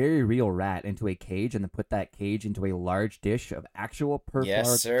a very real rat into a cage and then put that cage into a large dish of actual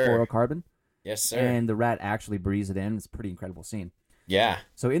fluorocarbon. Yes, sir. And the rat actually breathes it in. It's a pretty incredible scene. Yeah.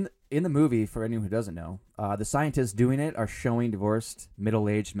 So in the movie, for anyone who doesn't know, the scientists doing it are showing divorced,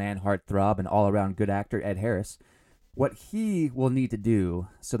 middle-aged man, heartthrob, and all-around good actor Ed Harris what he will need to do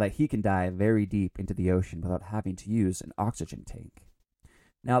so that he can dive very deep into the ocean without having to use an oxygen tank.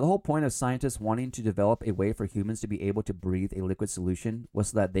 Now, the whole point of scientists wanting to develop a way for humans to be able to breathe a liquid solution was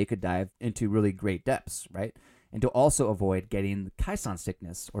so that they could dive into really great depths, right? And to also avoid getting caisson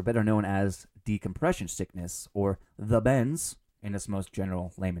sickness, or better known as decompression sickness, or the bends, in its most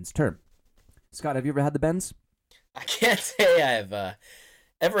general layman's term. Scott, have you ever had the bends? I can't say I've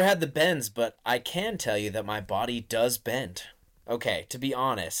ever had the bends, but I can tell you that my body does bend. Okay, to be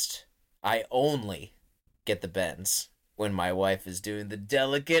honest, I only get the bends when my wife is doing the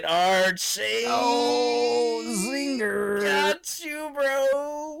delicate arching. Oh, zinger. Got you,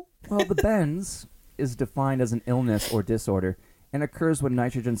 bro. Well, the bends is defined as an illness or disorder and occurs when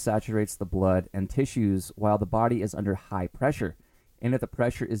nitrogen saturates the blood and tissues while the body is under high pressure. And if the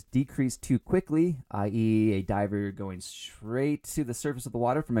pressure is decreased too quickly, i.e. a diver going straight to the surface of the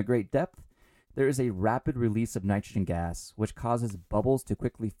water from a great depth, There is a rapid release of nitrogen gas, which causes bubbles to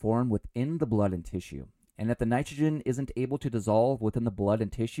quickly form within the blood and tissue. And if the nitrogen isn't able to dissolve within the blood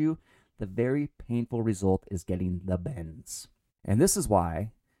and tissue, the very painful result is getting the bends. And this is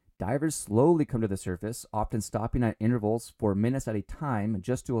why divers slowly come to the surface, often stopping at intervals for minutes at a time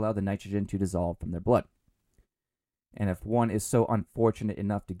just to allow the nitrogen to dissolve from their blood. And if one is so unfortunate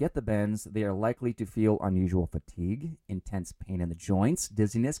enough to get the bends, they are likely to feel unusual fatigue, intense pain in the joints,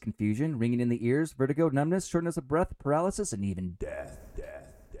 dizziness, confusion, ringing in the ears, vertigo, numbness, shortness of breath, paralysis, and even death.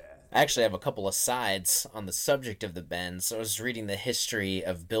 I actually have a couple of sides on the subject of the bends. I was reading the history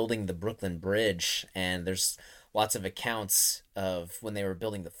of building the Brooklyn Bridge, and there's lots of accounts of when they were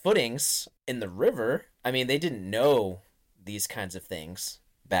building the footings in the river. I mean, they didn't know these kinds of things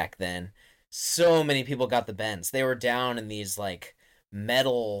back then. So many people got the bends. They were down in these like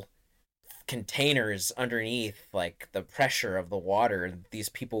metal containers underneath like the pressure of the water. These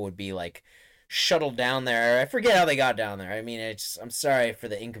people would be like shuttled down there. I forget how they got down there. I mean, I'm sorry for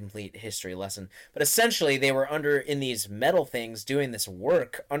the incomplete history lesson, but essentially they were under in these metal things doing this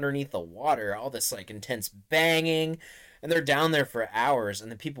work underneath the water, all this like intense banging, and they're down there for hours, and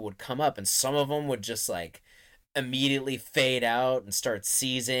the people would come up and some of them would just like immediately fade out and start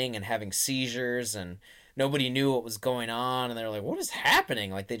seizing and having seizures, and nobody knew what was going on, and they were like, what is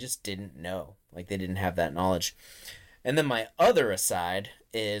happening? Like they just didn't know, like they didn't have that knowledge. And then my other aside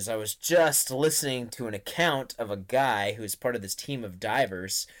is I was just listening to an account of a guy who's part of this team of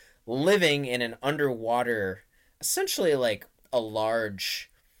divers living in an underwater, essentially like a large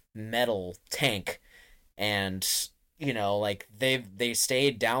metal tank, and you know, like they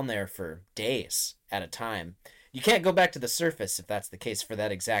stayed down there for days at a time. You can't go back to the surface if that's the case for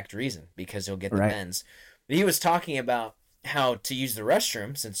that exact reason, because you'll get the bends. But he was talking about how to use the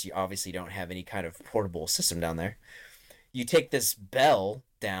restroom, since you obviously don't have any kind of portable system down there. You take this bell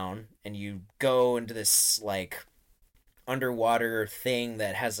down and you go into this like underwater thing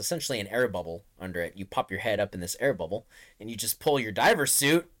that has essentially an air bubble under it. You pop your head up in this air bubble and you just pull your diver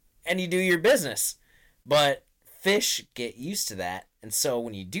suit and you do your business. But fish get used to that, and so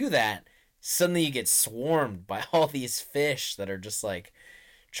when you do that, suddenly you get swarmed by all these fish that are just like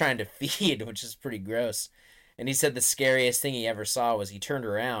trying to feed, which is pretty gross. And he said the scariest thing he ever saw was he turned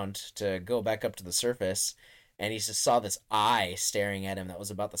around to go back up to the surface, and he just saw this eye staring at him that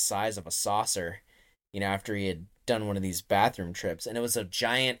was about the size of a saucer, you know, after he had done one of these bathroom trips. And it was a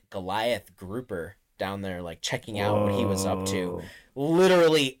giant Goliath grouper down there, like checking out what he was up to,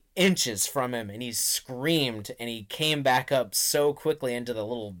 literally inches from him. And he screamed, and he came back up so quickly into the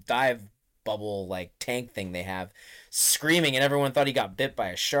little dive bubble like tank thing they have, screaming, and everyone thought he got bit by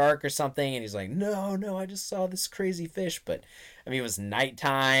a shark or something, and he's like, no, I just saw this crazy fish. But I mean, it was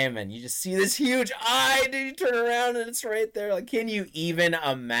nighttime, and you just see this huge eye, dude. You turn around and it's right there. Like, can you even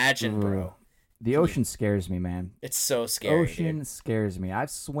imagine, bro? The ocean scares me, man. It's so scary. Ocean scares me. I've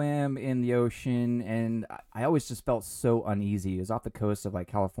swam in the ocean, and I always just felt so uneasy. It was off the coast of like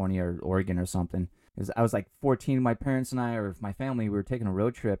California or Oregon or something. I was like 14. My parents and I, or my family, we were taking a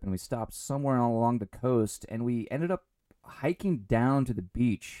road trip, and we stopped somewhere along the coast, and we ended up hiking down to the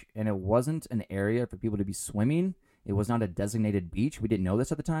beach, and it wasn't an area for people to be swimming. It was not a designated beach. We didn't know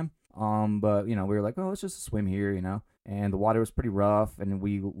this at the time. But you know, we were like, oh, let's just swim here, you know. And the water was pretty rough, and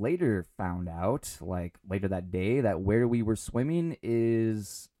we later found out, like later that day, that where we were swimming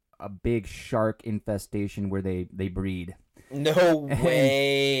is a big shark infestation where they breed. No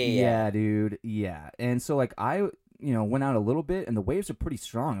way. Yeah, dude. Yeah. And so like I, went out a little bit, and the waves are pretty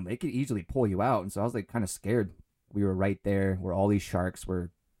strong, and they could easily pull you out. And so I was like kind of scared. We were right there where all these sharks were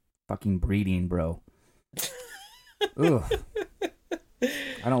fucking breeding, bro. Ugh.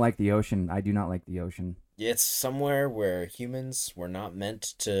 I don't like the ocean. I do not like the ocean. It's somewhere where humans were not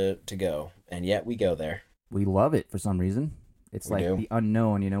meant to go, and yet we go there. We love it for some reason. It's We like do. the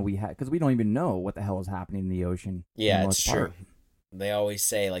unknown, because we don't even know what the hell is happening in the ocean. for the Yeah, most it's part. true. They always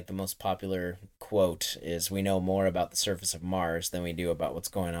say, like, the most popular quote is, we know more about the surface of Mars than we do about what's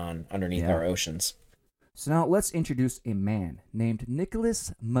going on underneath Yeah. our oceans. So now let's introduce a man named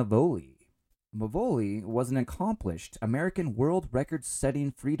Nicholas Mavoli. Mavoli was an accomplished American world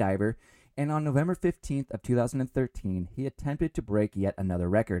record-setting freediver, and on November 15th of 2013, he attempted to break yet another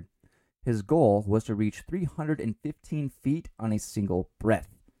record. His goal was to reach 315 feet on a single breath.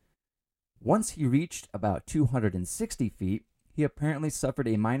 Once he reached about 260 feet, he apparently suffered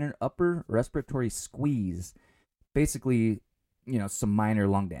a minor upper respiratory squeeze, basically, some minor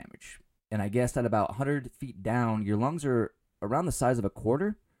lung damage. And I guess at about 100 feet down, your lungs are around the size of a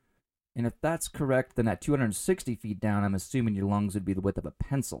quarter. And if that's correct, then at 260 feet down, I'm assuming your lungs would be the width of a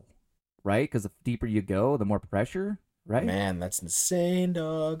pencil, right? Because the deeper you go, the more pressure, right? Man, that's insane,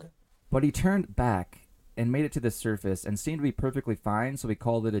 dog. But he turned back and made it to the surface and seemed to be perfectly fine, so he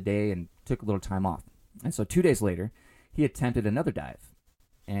called it a day and took a little time off. And so 2 days later, he attempted another dive.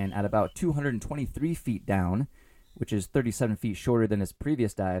 And at about 223 feet down, which is 37 feet shorter than his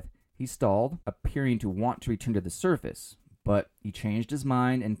previous dive, he stalled, appearing to want to return to the surface. But he changed his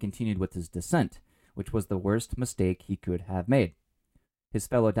mind and continued with his descent, which was the worst mistake he could have made. His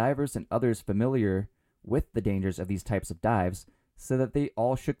fellow divers and others familiar with the dangers of these types of dives said that they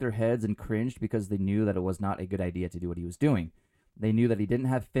all shook their heads and cringed because they knew that it was not a good idea to do what he was doing. They knew that he didn't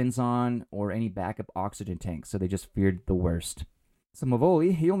have fins on or any backup oxygen tanks, so they just feared the worst. So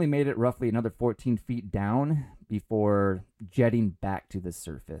Mavoli, he only made it roughly another 14 feet down before jetting back to the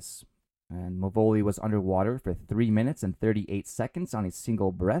surface. And Mavoli was underwater for 3 minutes and 38 seconds on a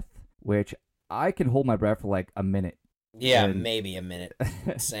single breath, which I can hold my breath for like a minute. Yeah, maybe a minute.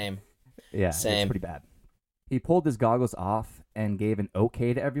 Same. Yeah, Same. It's pretty bad. He pulled his goggles off and gave an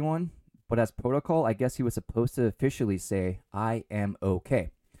okay to everyone, but as protocol, I guess he was supposed to officially say, "I am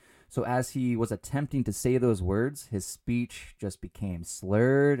okay." So as he was attempting to say those words, his speech just became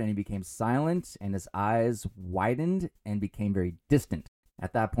slurred and he became silent and his eyes widened and became very distant.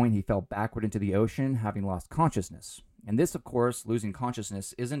 At that point, he fell backward into the ocean, having lost consciousness. And this, of course, losing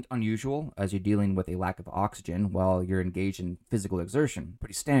consciousness isn't unusual as you're dealing with a lack of oxygen while you're engaged in physical exertion.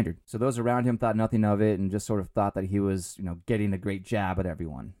 Pretty standard. So those around him thought nothing of it and just sort of thought that he was, getting a great jab at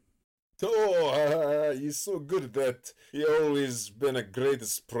everyone. Oh, he's so good at that. He always been a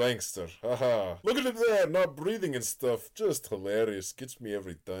greatest prankster. Haha. Look at him there, not breathing and stuff. Just hilarious. Gets me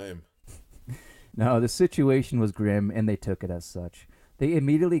every time. No, the situation was grim and they took it as such. They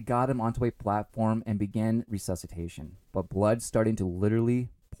immediately got him onto a platform and began resuscitation, but blood starting to literally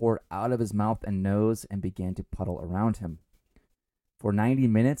pour out of his mouth and nose and began to puddle around him. For 90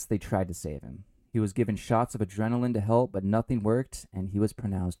 minutes, they tried to save him. He was given shots of adrenaline to help, but nothing worked, and he was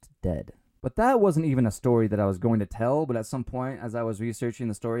pronounced dead. But that wasn't even a story that I was going to tell, but at some point, as I was researching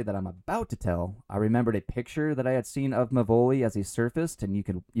the story that I'm about to tell, I remembered a picture that I had seen of Mavoli as he surfaced, and you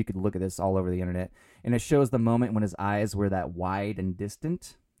could look at this all over the internet, and it shows the moment when his eyes were that wide and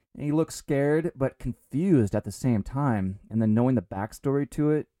distant, and he looked scared, but confused at the same time, and then knowing the backstory to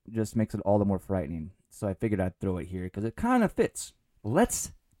it just makes it all the more frightening. So I figured I'd throw it here, because it kind of fits.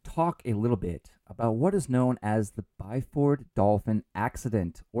 Let's talk a little bit about what is known as the Byford Dolphin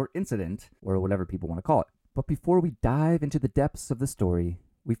accident or incident, or whatever people want to call it. But before we dive into the depths of the story,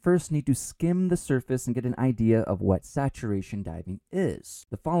 we first need to skim the surface and get an idea of what saturation diving is.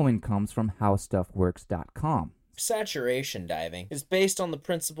 The following comes from howstuffworks.com. Saturation diving is based on the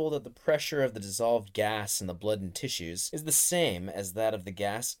principle that the pressure of the dissolved gas in the blood and tissues is the same as that of the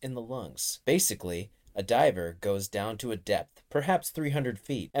gas in the lungs. Basically, a diver goes down to a depth, perhaps 300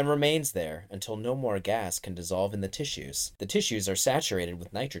 feet, and remains there until no more gas can dissolve in the tissues. The tissues are saturated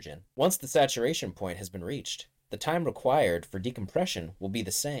with nitrogen. Once the saturation point has been reached, the time required for decompression will be the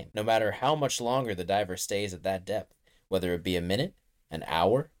same, no matter how much longer the diver stays at that depth, whether it be a minute, an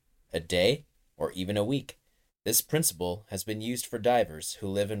hour, a day, or even a week. This principle has been used for divers who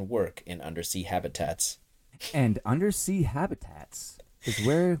live and work in undersea habitats. And undersea habitats is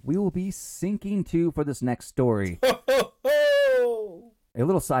where we will be sinking to for this next story. A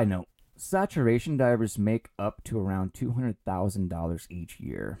little side note. Saturation divers make up to around $200,000 each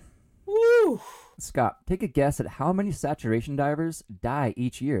year. Woo! Scott, take a guess at how many saturation divers die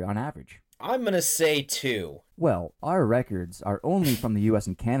each year on average. I'm gonna say 2. Well, our records are only from the US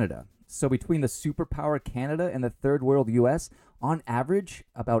and Canada. So between the superpower Canada and the third world US, on average,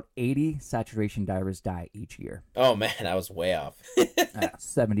 about 80 saturation divers die each year. Oh man, I was way off.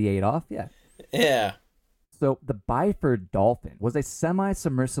 78 off, yeah. Yeah. So the Byford Dolphin was a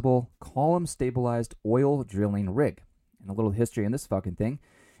semi-submersible, column-stabilized oil drilling rig. And a little history on this fucking thing.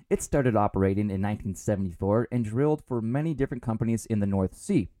 It started operating in 1974 and drilled for many different companies in the North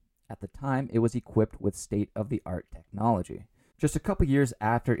Sea. At the time, it was equipped with state-of-the-art technology. Just a couple years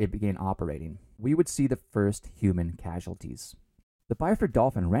after it began operating, we would see the first human casualties. The Byford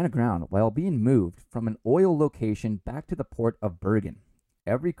Dolphin ran aground while being moved from an oil location back to the port of Bergen.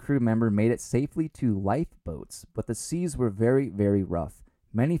 Every crew member made it safely to lifeboats, but the seas were very, very rough.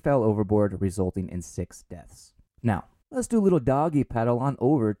 Many fell overboard, resulting in 6 deaths. Now, let's do a little doggy paddle on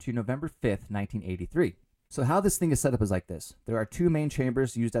over to November 5th, 1983. So how this thing is set up is like this. There are 2 main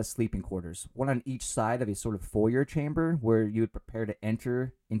chambers used as sleeping quarters, one on each side of a sort of foyer chamber where you would prepare to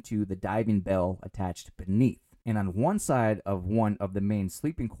enter into the diving bell attached beneath. And on one side of one of the main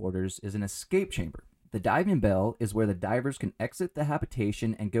sleeping quarters is an escape chamber. The diving bell is where the divers can exit the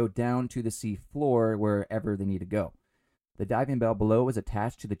habitation and go down to the sea floor wherever they need to go. The diving bell below is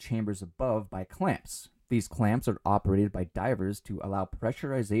attached to the chambers above by clamps. These clamps are operated by divers to allow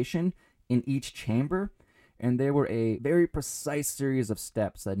pressurization in each chamber, and there were a very precise series of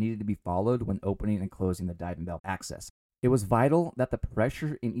steps that needed to be followed when opening and closing the diving bell access. It was vital that the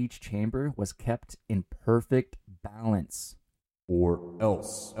pressure in each chamber was kept in perfect balance. Or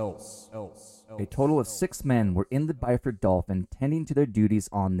else. A total of 6 men were in the Byford Dolphin tending to their duties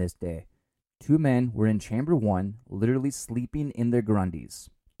on this day. 2 men were in Chamber 1, literally sleeping in their grundies.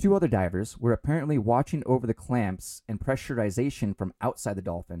 2 other divers were apparently watching over the clamps and pressurization from outside the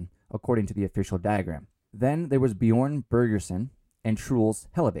Dolphin, according to the official diagram. Then there was Bjorn Bergersen and Truls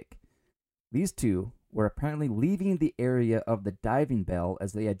Hellevik. These 2 were apparently leaving the area of the diving bell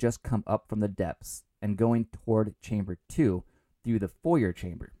as they had just come up from the depths and going toward Chamber 2 through the foyer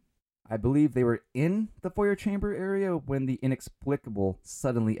chamber. I believe they were in the foyer chamber area when the inexplicable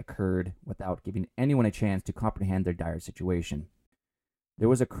suddenly occurred without giving anyone a chance to comprehend their dire situation. There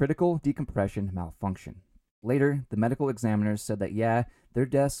was a critical decompression malfunction. Later, the medical examiners said that their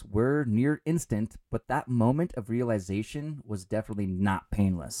deaths were near instant, but that moment of realization was definitely not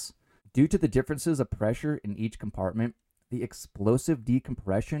painless. Due to the differences of pressure in each compartment, the explosive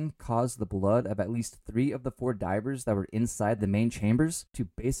decompression caused the blood of at least 3 of the 4 divers that were inside the main chambers to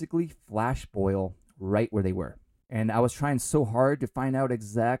basically flash boil right where they were. And I was trying so hard to find out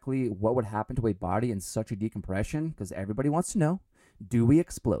exactly what would happen to a body in such a decompression, because everybody wants to know, do we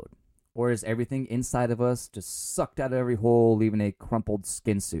explode? Or is everything inside of us just sucked out of every hole, leaving a crumpled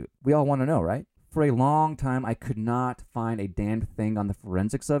skin suit? We all want to know, right? For a long time, I could not find a damned thing on the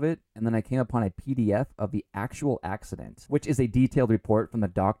forensics of it, and then I came upon a PDF of the actual accident, which is a detailed report from the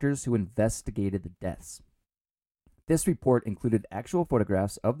doctors who investigated the deaths. This report included actual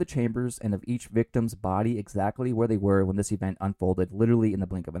photographs of the chambers and of each victim's body exactly where they were when this event unfolded, literally in the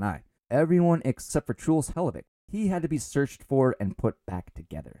blink of an eye. Everyone except for Truls Hellevik. He had to be searched for and put back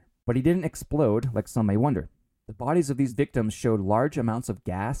together. But he didn't explode, like some may wonder. The bodies of these victims showed large amounts of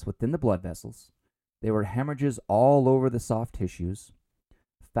gas within the blood vessels. There were hemorrhages all over the soft tissues.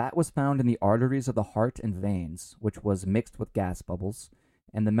 Fat was found in the arteries of the heart and veins, which was mixed with gas bubbles,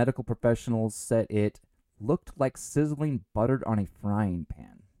 and the medical professionals said it looked like sizzling butter on a frying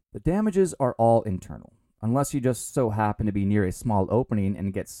pan. The damages are all internal, unless you just so happen to be near a small opening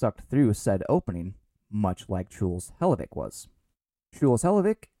and get sucked through said opening, much like Truls Hellevik was. Truls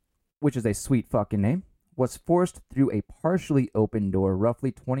Hellevik, which is a sweet fucking name, was forced through a partially open door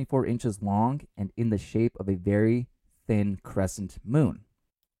roughly 24 inches long and in the shape of a very thin crescent moon.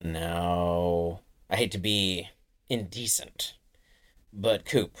 Now, I hate to be indecent, but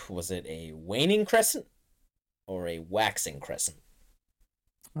Coop, was it a waning crescent or a waxing crescent?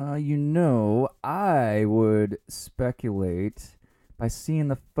 I would speculate by seeing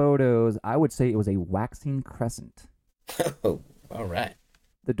the photos, I would say it was a waxing crescent. Oh, all right.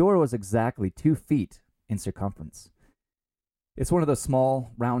 The door was exactly 2 feet in circumference. It's one of those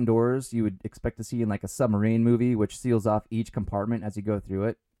small, round doors you would expect to see in like a submarine movie, which seals off each compartment as you go through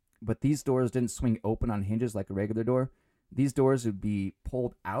it. But these doors didn't swing open on hinges like a regular door. These doors would be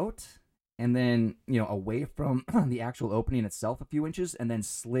pulled out and then, away from the actual opening itself a few inches and then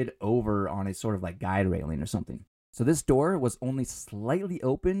slid over on a sort of like guide railing or something. So this door was only slightly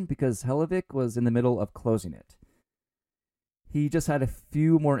open because Hellevik was in the middle of closing it. He just had a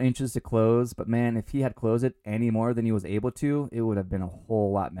few more inches to close, but man, if he had closed it any more than he was able to, it would have been a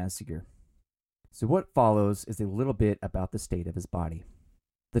whole lot messier. So what follows is a little bit about the state of his body.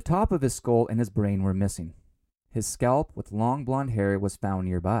 The top of his skull and his brain were missing. His scalp with long blonde hair was found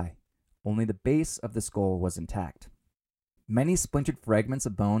nearby. Only the base of the skull was intact. Many splintered fragments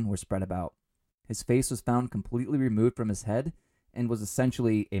of bone were spread about. His face was found completely removed from his head and was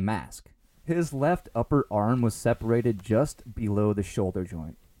essentially a mask. His left upper arm was separated just below the shoulder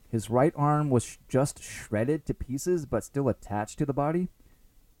joint. His right arm was just shredded to pieces but still attached to the body.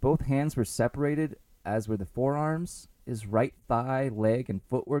 Both hands were separated, as were the forearms. His right thigh, leg, and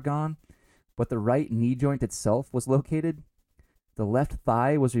foot were gone, but the right knee joint itself was located. The left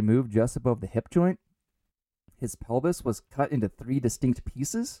thigh was removed just above the hip joint. His pelvis was cut into 3 distinct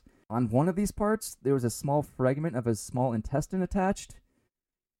pieces. On one of these parts, there was a small fragment of his small intestine attached.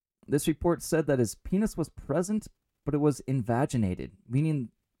 This report said that his penis was present, but it was invaginated, meaning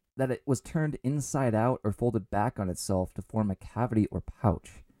that it was turned inside out or folded back on itself to form a cavity or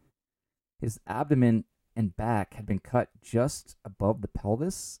pouch. His abdomen and back had been cut just above the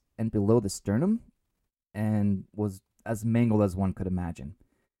pelvis and below the sternum, and was as mangled as one could imagine.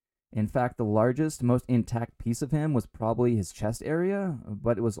 In fact, the largest, most intact piece of him was probably his chest area,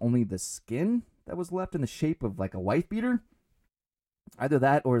 but it was only the skin that was left in the shape of like a wife beater. Either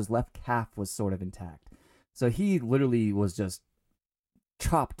that or his left calf was sort of intact. So he literally was just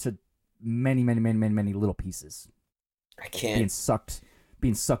chopped to many, many, many, many, many little pieces I being can't sucked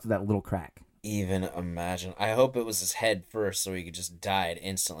to that little crack. even imagine. I hope it was his head first so he could just die it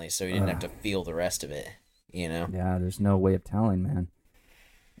instantly so he didn't have to feel the rest of it, you know? Yeah, there's no way of telling, man.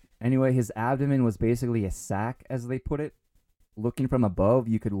 Anyway, his abdomen was basically a sack, as they put it. Looking from above,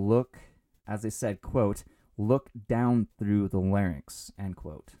 you could look, as they said, quote, look down through the larynx, end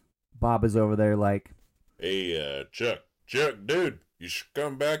quote. Bob is over there like, Hey, Chuck, dude, you should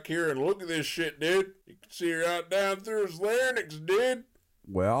come back here and look at this shit, dude. You can see right down through his larynx, dude.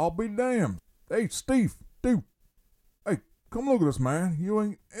 Well, I'll be damned. Hey, Steve, dude. Hey, come look at this, man. You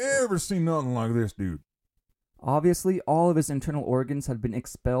ain't ever seen nothing like this, dude. obviously, all of his internal organs had been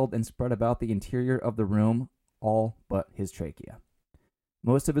expelled and spread about the interior of the room, all but his trachea.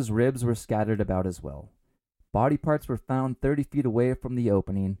 Most of his ribs were scattered about as well. Body parts were found 30 feet away from the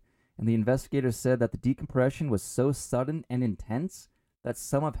opening, and the investigators said that the decompression was so sudden and intense that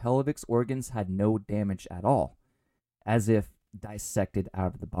some of Helvig's organs had no damage at all, as if dissected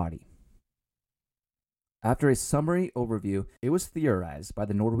out of the body. After a summary overview, it was theorized by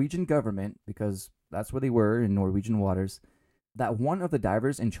the Norwegian government, because that's where they were in Norwegian waters, that one of the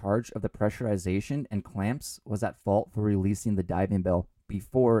divers in charge of the pressurization and clamps was at fault for releasing the diving bell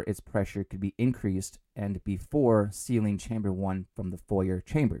before its pressure could be increased and before sealing chamber 1 from the foyer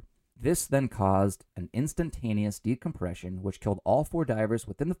chamber. This then caused an instantaneous decompression, which killed all 4 divers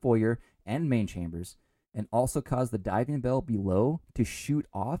within the foyer and main chambers, and also caused the diving bell below to shoot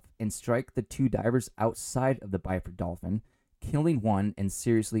off and strike the 2 divers outside of the Byford Dolphin, killing one and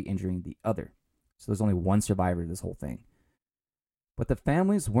seriously injuring the other. So there's only one survivor to this whole thing. But the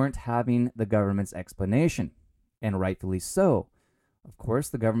families weren't having the government's explanation, and rightfully so. Of course,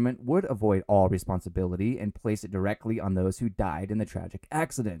 the government would avoid all responsibility and place it directly on those who died in the tragic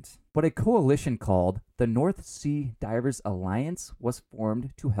accident. But a coalition called the North Sea Divers Alliance was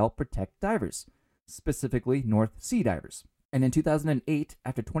formed to help protect divers, specifically North Sea divers. And in 2008,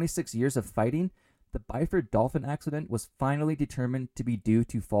 after 26 years of fighting, the Byford Dolphin accident was finally determined to be due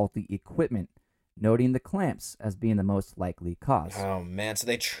to faulty equipment, noting the clamps as being the most likely cause. Oh, man. So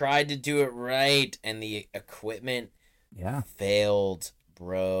they tried to do it right, and the equipment failed,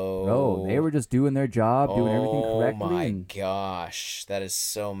 bro. Bro, they were just doing their job, doing everything correctly. Oh, my gosh. That is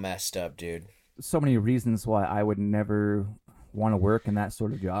so messed up, dude. So many reasons why I would never want to work in that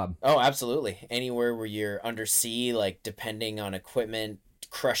sort of job. Oh, absolutely. Anywhere where you're undersea, like, depending on equipment,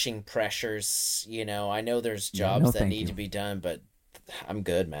 crushing pressures, you know. I know there's jobs that need to be done, but I'm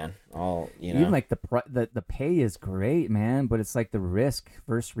good, man. Even like the pay is great, man, but it's like the risk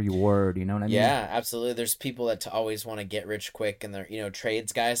versus reward. You know what I mean? Yeah, absolutely. There's people that always want to get rich quick, and they're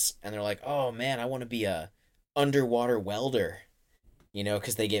trades guys, and they're like, oh man, I want to be a underwater welder,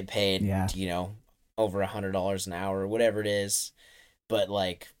 because they get paid, over $100 an hour or whatever it is. But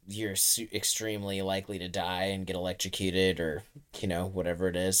like you're extremely likely to die and get electrocuted or whatever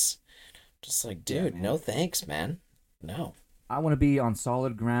it is. Just like, dude, no thanks, man. No. I want to be on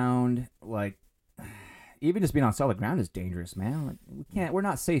solid ground. Like, even just being on solid ground is dangerous, man. Like, we're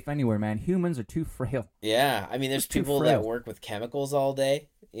not safe anywhere, man. Humans are too frail. Yeah, I mean, there's people that work with chemicals all day,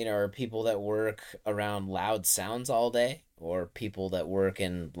 or people that work around loud sounds all day, or people that work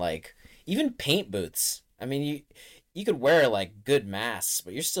in, like, even paint booths. I mean, you could wear, like, good masks,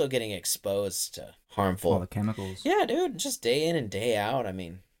 but you're still getting exposed to harmful... all the chemicals. Yeah, dude, just day in and day out, I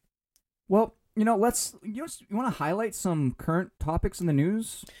mean... Well... you want to highlight some current topics in the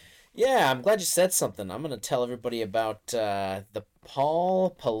news? Yeah, I'm glad you said something. I'm going to tell everybody about the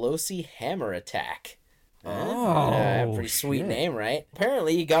Paul Pelosi hammer attack. Pretty sweet name, right?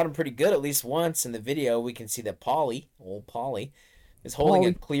 Apparently, he got him pretty good at least once. In the video, we can see that old Paulie, is holding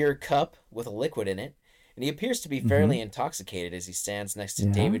a clear cup with a liquid in it, and he appears to be fairly intoxicated as he stands next to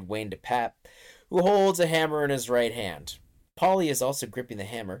David Wayne DePape, who holds a hammer in his right hand. Paulie is also gripping the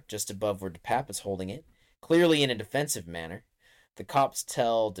hammer just above where DePape is holding it, clearly in a defensive manner. The cops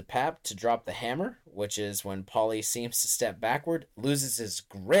tell DePape to drop the hammer, which is when Paulie seems to step backward, loses his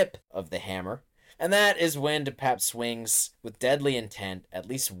grip of the hammer, and that is when DePape swings with deadly intent at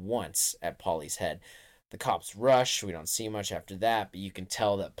least once at Paulie's head. The cops rush. We don't see much after that, but you can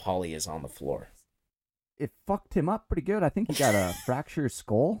tell that Paulie is on the floor. It fucked him up pretty good. I think he got a fractured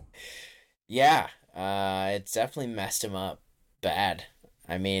skull. Yeah, it's definitely messed him up bad.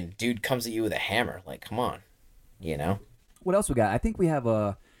 I mean, dude comes at you with a hammer. Like, come on, What else we got? I think we have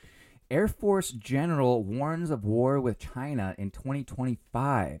a Air Force general warns of war with China in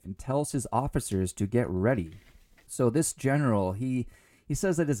 2025 and tells his officers to get ready. So this general, he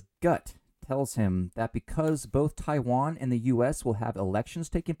says that his gut tells him that because both Taiwan and the U.S. will have elections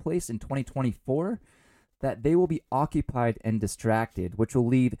taking place in 2024, that they will be occupied and distracted, which will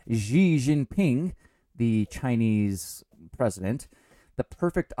leave Xi Jinping, the Chinese president, the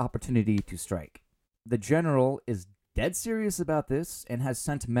perfect opportunity to strike. The general is dead serious about this and has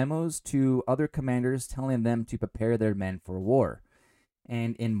sent memos to other commanders telling them to prepare their men for war.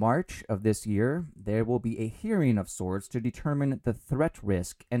 And in March of this year, there will be a hearing of sorts to determine the threat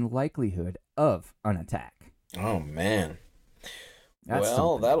risk and likelihood of an attack. Oh, man. That's well,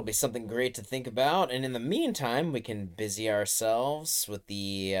 something. That'll be something great to think about. And in the meantime, we can busy ourselves with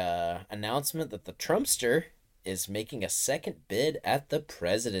the announcement that the Trumpster is making a second bid at the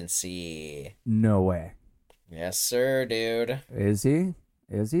presidency. No way. Yes, sir, dude. Is he?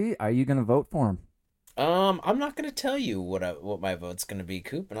 Is he? Are you going to vote for him? I'm not gonna tell you what my vote's gonna be,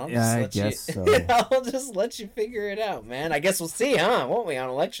 Coop, and I'll just I let guess you. so. I'll just let you figure it out, man. I guess we'll see, huh? Won't we on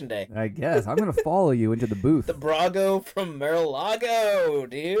election day? I guess. I'm going to follow you into the booth. The Brago from Mar-a-Lago,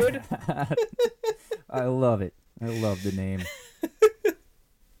 dude. I love it. I love the name.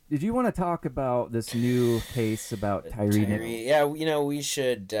 Did you want to talk about this new case about Tyree Nichols? Yeah, we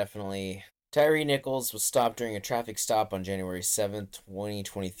should definitely. Tyree Nichols was stopped during a traffic stop on January 7th,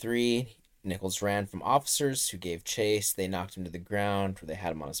 2023. Nichols ran from officers who gave chase. They knocked him to the ground where they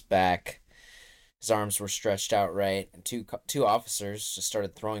had him on his back. His arms were stretched out right, and two officers just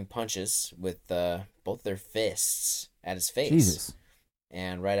started throwing punches with both their fists at his face. Jesus.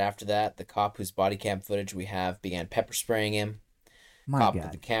 And right after that, the cop whose body cam footage we have began pepper spraying him. My Cop God.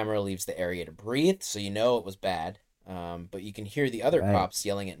 with the camera leaves the area to breathe, so you know it was bad. But you can hear the other cops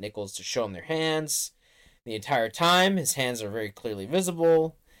yelling at Nichols to show him their hands. The entire time, his hands are very clearly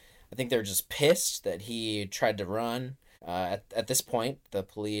visible. I think they're just pissed that he tried to run. At this point, the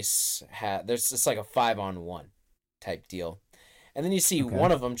police there's just like a 5-on-1 type deal. And then you see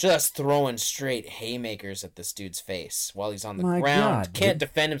one of them just throwing straight haymakers at this dude's face while he's on the ground. God, Can't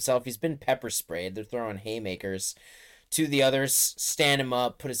defend himself. He's been pepper sprayed. They're throwing haymakers. Two of the others stand him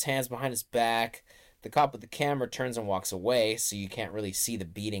up, put his hands behind his back. The cop with the camera turns and walks away, so you can't really see the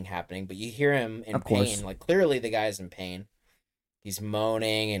beating happening, but you hear him in pain. Like, clearly the guy's in pain. He's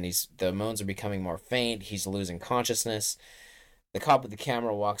moaning, and the moans are becoming more faint. He's losing consciousness. The cop with the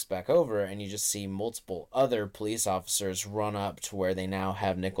camera walks back over, and you just see multiple other police officers run up to where they now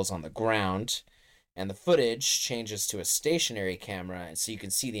have Nichols on the ground. And the footage changes to a stationary camera, and so you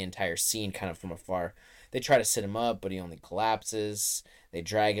can see the entire scene kind of from afar. They try to sit him up, but he only collapses. They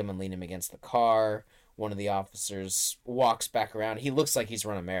drag him and lean him against the car. One of the officers walks back around. He looks like he's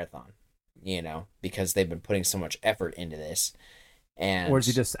run a marathon, because they've been putting so much effort into this. Or is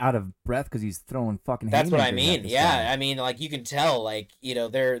he just out of breath because he's throwing fucking That's what I haymakers mean. at this Yeah, guy? I mean, like, you can tell, like,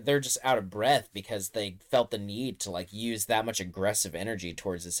 they're just out of breath because they felt the need to, like, use that much aggressive energy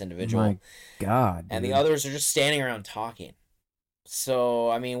towards this individual. My God. And dude. the others are just standing around talking.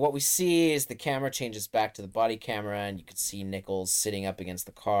 So, I mean, what we see is the camera changes back to the body camera, and you can see Nichols sitting up against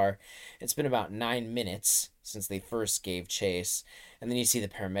the car. It's been about 9 minutes since they first gave chase. And then you see the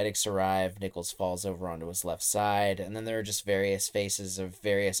paramedics arrive. Nichols falls over onto his left side. And then there are just various faces of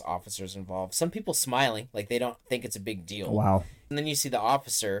various officers involved. Some people smiling, like they don't think it's a big deal. Wow. And then you see the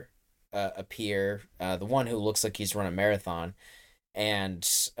officer appear, the one who looks like he's run a marathon. And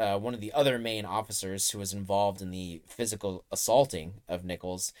one of the other main officers who was involved in the physical assaulting of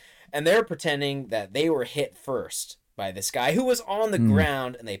Nichols. And they're pretending that they were hit first by this guy who was on the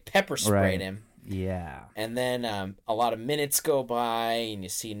ground, and they pepper sprayed him. Yeah. And then a lot of minutes go by, and you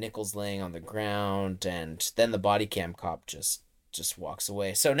see Nichols laying on the ground, and then the body cam cop just walks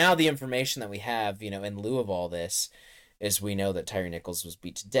away. So now the information that we have, in lieu of all this, is we know that Tyree Nichols was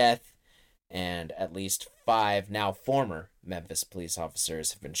beat to death, and at least 5 now former Memphis police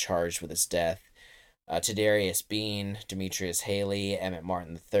officers have been charged with his death. Tadarius Bean, Demetrius Haley, Emmett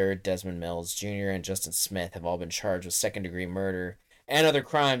Martin III, Desmond Mills Jr., and Justin Smith have all been charged with second-degree murder and other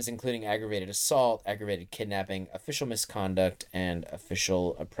crimes, including aggravated assault, aggravated kidnapping, official misconduct, and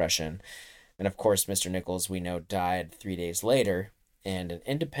official oppression. And of course, Mr. Nichols, we know, died 3 days later, and an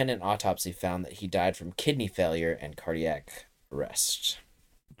independent autopsy found that he died from kidney failure and cardiac arrest.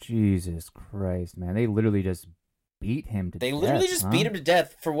 Jesus Christ, man. They literally just beat him to death. They literally just beat him to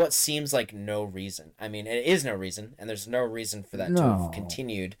death for what seems like no reason. I mean, it is no reason, and there's no reason for that to have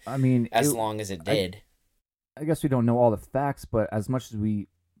continued as long as it did. I guess we don't know all the facts, but as much as we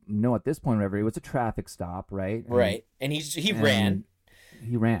know at this point, whatever, it was a traffic stop, right? Right. And he ran.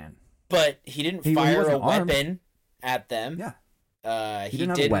 He ran. But he didn't fire a weapon at them. Yeah. He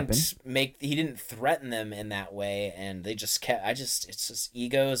didn't threaten them in that way, and they just kept it's just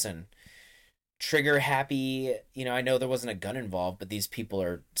egos and trigger happy. I know there wasn't a gun involved, but these people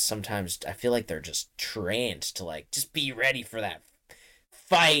are sometimes, I feel like they're just trained to, like, just be ready for that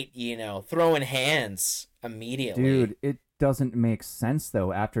fight, throwing hands immediately. Dude, it doesn't make sense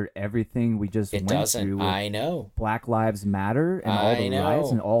though after everything we just It went doesn't. through with I know. Black Lives Matter and all the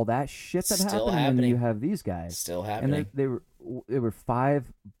riots and all that shit that Still happened, and then you happening. have these guys. Still And happening. there were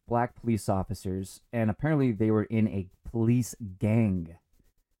 5 black police officers, and apparently they were in a police gang.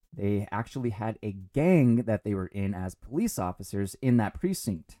 They actually had a gang that they were in as police officers in that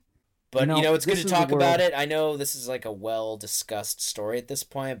precinct. But, it's good this to is the talk about world- it. I know this is like a well-discussed story at this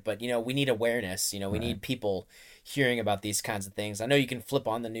point, but, we need awareness. We need people hearing about these kinds of things. I know you can flip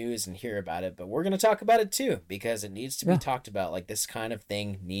on the news and hear about it, but we're going to talk about it too, because it needs to be talked about. Like, this kind of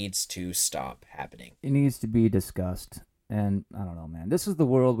thing needs to stop happening. It needs to be discussed. And I don't know, man. This is the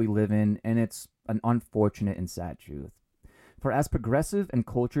world we live in, and it's an unfortunate and sad truth. For as progressive and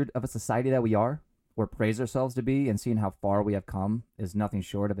cultured of a society that we are, or praise ourselves to be, and seeing how far we have come is nothing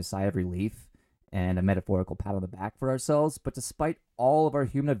short of a sigh of relief and a metaphorical pat on the back for ourselves. But despite all of our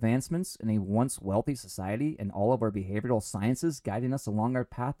human advancements in a once wealthy society and all of our behavioral sciences guiding us along our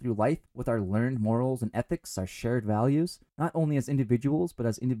path through life with our learned morals and ethics, our shared values, not only as individuals, but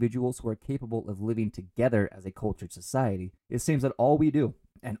as individuals who are capable of living together as a cultured society, it seems that all we do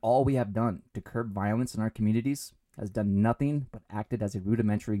and all we have done to curb violence in our communities has done nothing but acted as a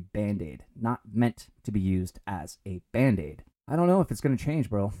rudimentary band-aid, not meant to be used as a band-aid. I don't know if it's going to change,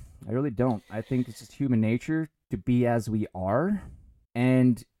 bro. I really don't. I think it's just human nature to be as we are.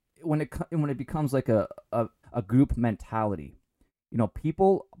 And when it becomes like a group mentality,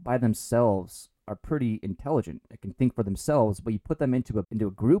 people by themselves are pretty intelligent. They can think for themselves, but you put them into a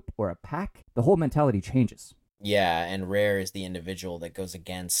group or a pack, the whole mentality changes. Yeah, and rare is the individual that goes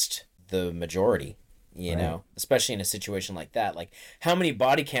against the majority. Especially in a situation like that. Like, how many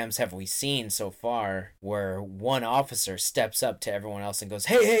body cams have we seen so far where one officer steps up to everyone else and goes,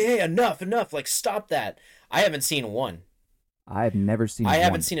 hey, enough, like, stop that? I haven't seen one. I've never seen I one.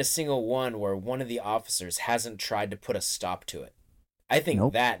 haven't seen a single one where one of the officers hasn't tried to put a stop to it. I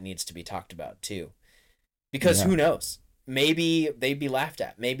think that needs to be talked about too. Because who knows? Maybe they'd be laughed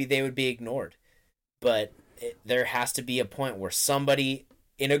at. Maybe they would be ignored. But there has to be a point where somebody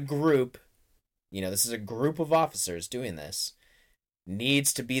in a group, this is a group of officers doing this,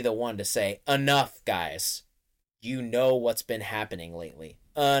 needs to be the one to say, enough, guys. You know what's been happening lately.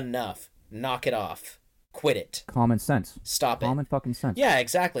 Enough. Knock it off. Quit it. Common sense. Stop it. Common fucking sense. Yeah,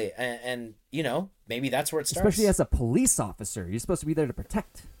 exactly. And maybe that's where it starts. Especially as a police officer. You're supposed to be there to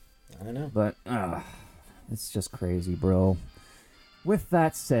protect. I don't know. But, it's just crazy, bro. With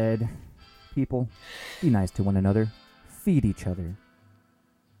that said, people, be nice to one another. Feed each other.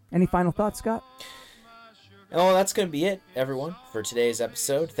 Any final thoughts, Scott? Oh, that's going to be it, everyone, for today's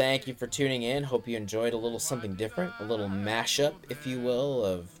episode. Thank you for tuning in. Hope you enjoyed a little something different, a little mashup, if you will,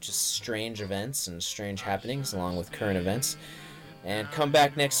 of just strange events and strange happenings along with current events. And come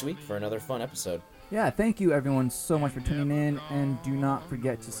back next week for another fun episode. Yeah, thank you everyone so much for tuning in, and do not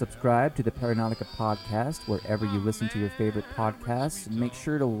forget to subscribe to the Paranautica podcast wherever you listen to your favorite podcasts. And make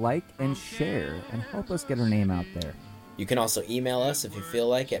sure to like and share and help us get our name out there. You can also email us if you feel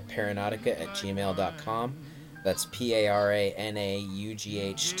like at paranautica@gmail.com. That's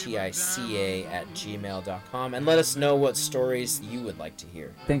PARANAUGHTICA@gmail.com. And let us know what stories you would like to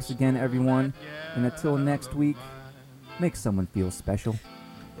hear. Thanks again, everyone. And until next week, make someone feel special.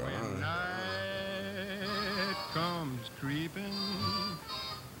 When night comes creeping,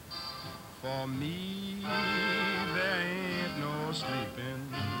 for me there ain't no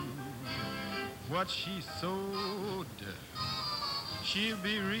sleeping. What she sowed, she'll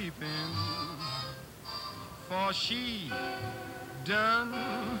be reaping. For she done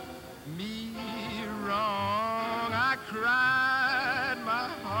me wrong. I cried my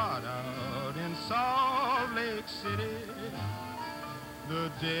heart out in Salt Lake City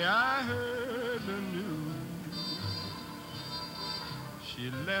the day I heard the news. She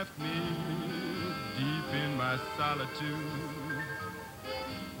left me deep in my solitude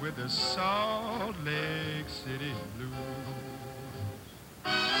with the Salt Lake City blues.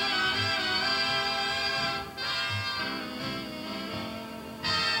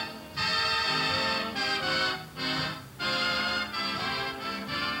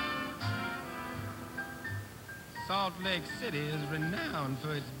 Salt Lake City is renowned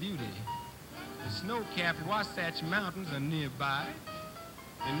for its beauty. The snow-capped Wasatch Mountains are nearby.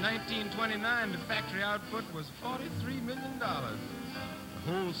 In 1929, the factory output was $43 million. The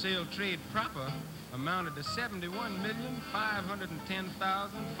wholesale trade proper amounted to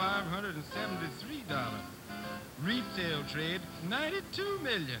 $71,510,573. Retail trade, $92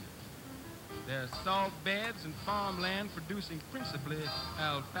 million. There are salt beds and farmland producing principally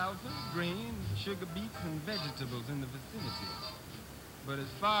alfalfa, grain, sugar beets, and vegetables in the vicinity. But as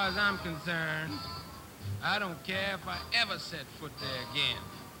far as I'm concerned, I don't care if I ever set foot there again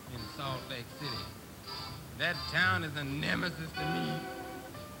in Salt Lake City. That town is a nemesis to me.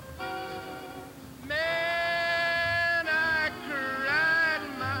 Man, I cried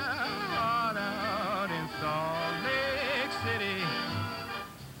my heart out in Salt Lake City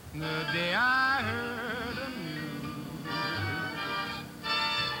the day I heard the news.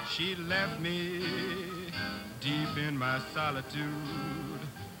 She left me deep in my solitude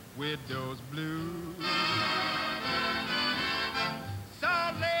with those blues.